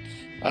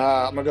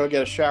 I'm gonna go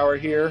get a shower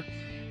here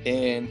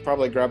and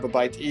probably grab a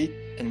bite to eat,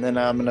 and then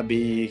I'm gonna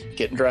be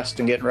getting dressed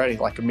and getting ready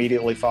like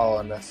immediately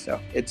following this. So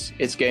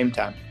it's game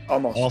time.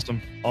 Almost.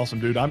 Awesome,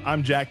 dude.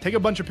 I'm Jack. Take a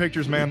bunch of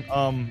pictures, man.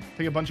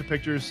 Take a bunch of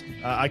pictures.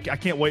 I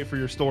can't wait for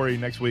your story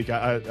next week.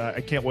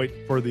 I can't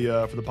wait for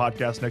the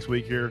podcast next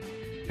week here.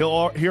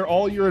 He'll hear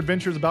all your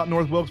adventures about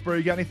North Wilkesboro.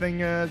 You got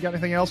anything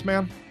else,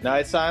 man? No,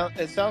 it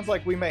sounds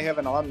like we may have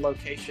an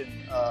on-location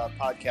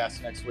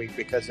podcast next week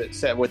because it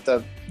said with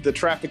the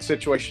traffic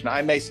situation,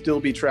 I may still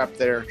be trapped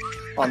there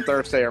on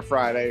Thursday or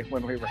Friday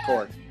when we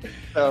record.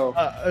 So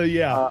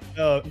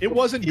it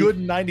wasn't good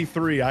in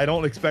 '93. I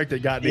don't expect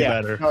it got any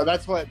better. No,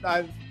 that's what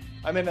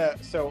I'm in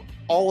so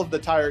all of the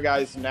tire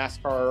guys in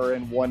NASCAR are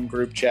in one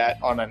group chat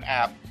on an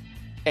app.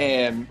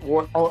 And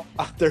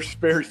there's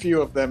very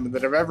few of them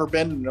that have ever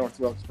been to North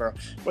Wilkesboro.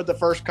 But the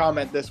first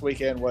comment this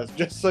weekend was,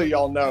 just so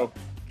y'all know,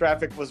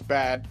 traffic was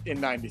bad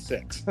in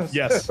 '96.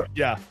 Yes,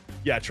 yeah.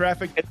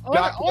 Traffic. It's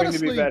not going to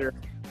be better.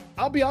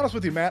 I'll be honest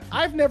with you, Matt.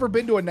 I've never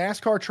been to a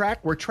NASCAR track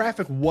where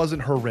traffic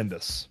wasn't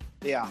horrendous.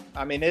 Yeah,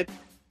 I mean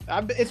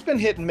it's been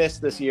hit and miss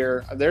this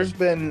year. There's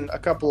been a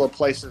couple of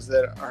places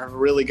that are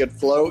really good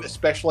flow,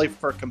 especially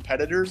for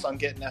competitors on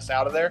getting us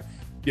out of there.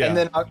 Yeah. And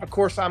then, of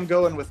course, I'm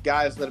going with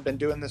guys that have been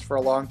doing this for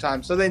a long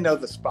time, so they know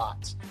the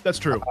spots. That's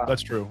true.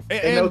 That's true.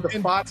 They know the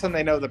spots and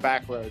they know the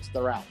back roads,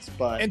 the routes.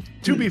 And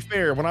to be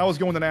fair, when I was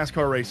going to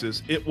NASCAR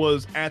races, it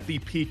was at the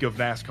peak of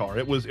NASCAR.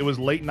 It was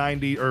late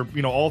 90s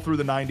or, all through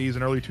the 90s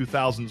and early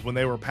 2000s when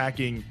they were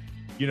packing,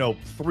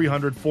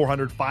 300,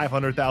 400,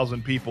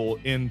 500,000 people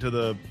into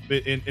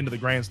the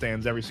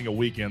grandstands every single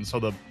weekend.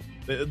 So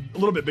a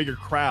little bit bigger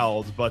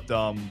crowds, but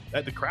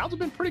the crowds have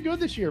been pretty good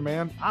this year,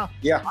 man.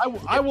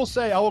 I will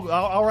say,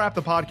 I'll wrap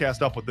the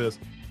podcast up with this.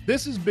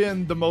 This has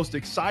been the most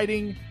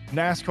exciting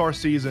NASCAR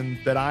season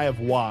that I have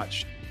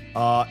watched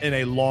in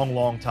a long,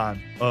 long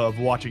time of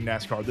watching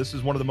NASCAR. This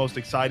is one of the most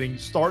exciting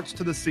starts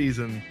to the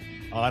season,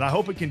 and I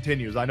hope it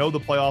continues. I know the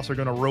playoffs are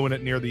going to ruin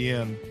it near the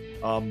end,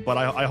 but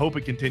I hope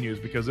it continues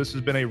because this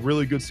has been a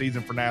really good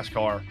season for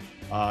NASCAR.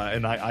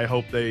 And I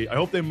hope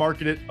they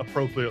market it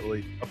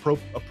appropriately.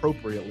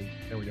 Appropriately.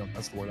 There we go.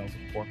 That's the word I was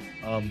looking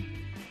for.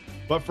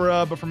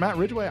 But for Matt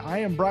Ridgway, I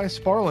am Bryce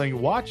Sparling.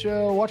 Watch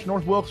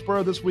North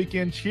Wilkesboro this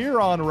weekend. Cheer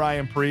on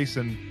Ryan Preece,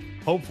 and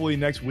hopefully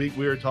next week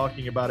we are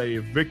talking about a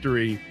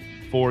victory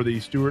for the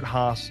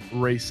Stewart-Haas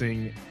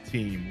Racing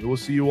team. We will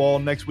see you all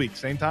next week.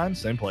 Same time,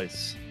 same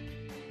place.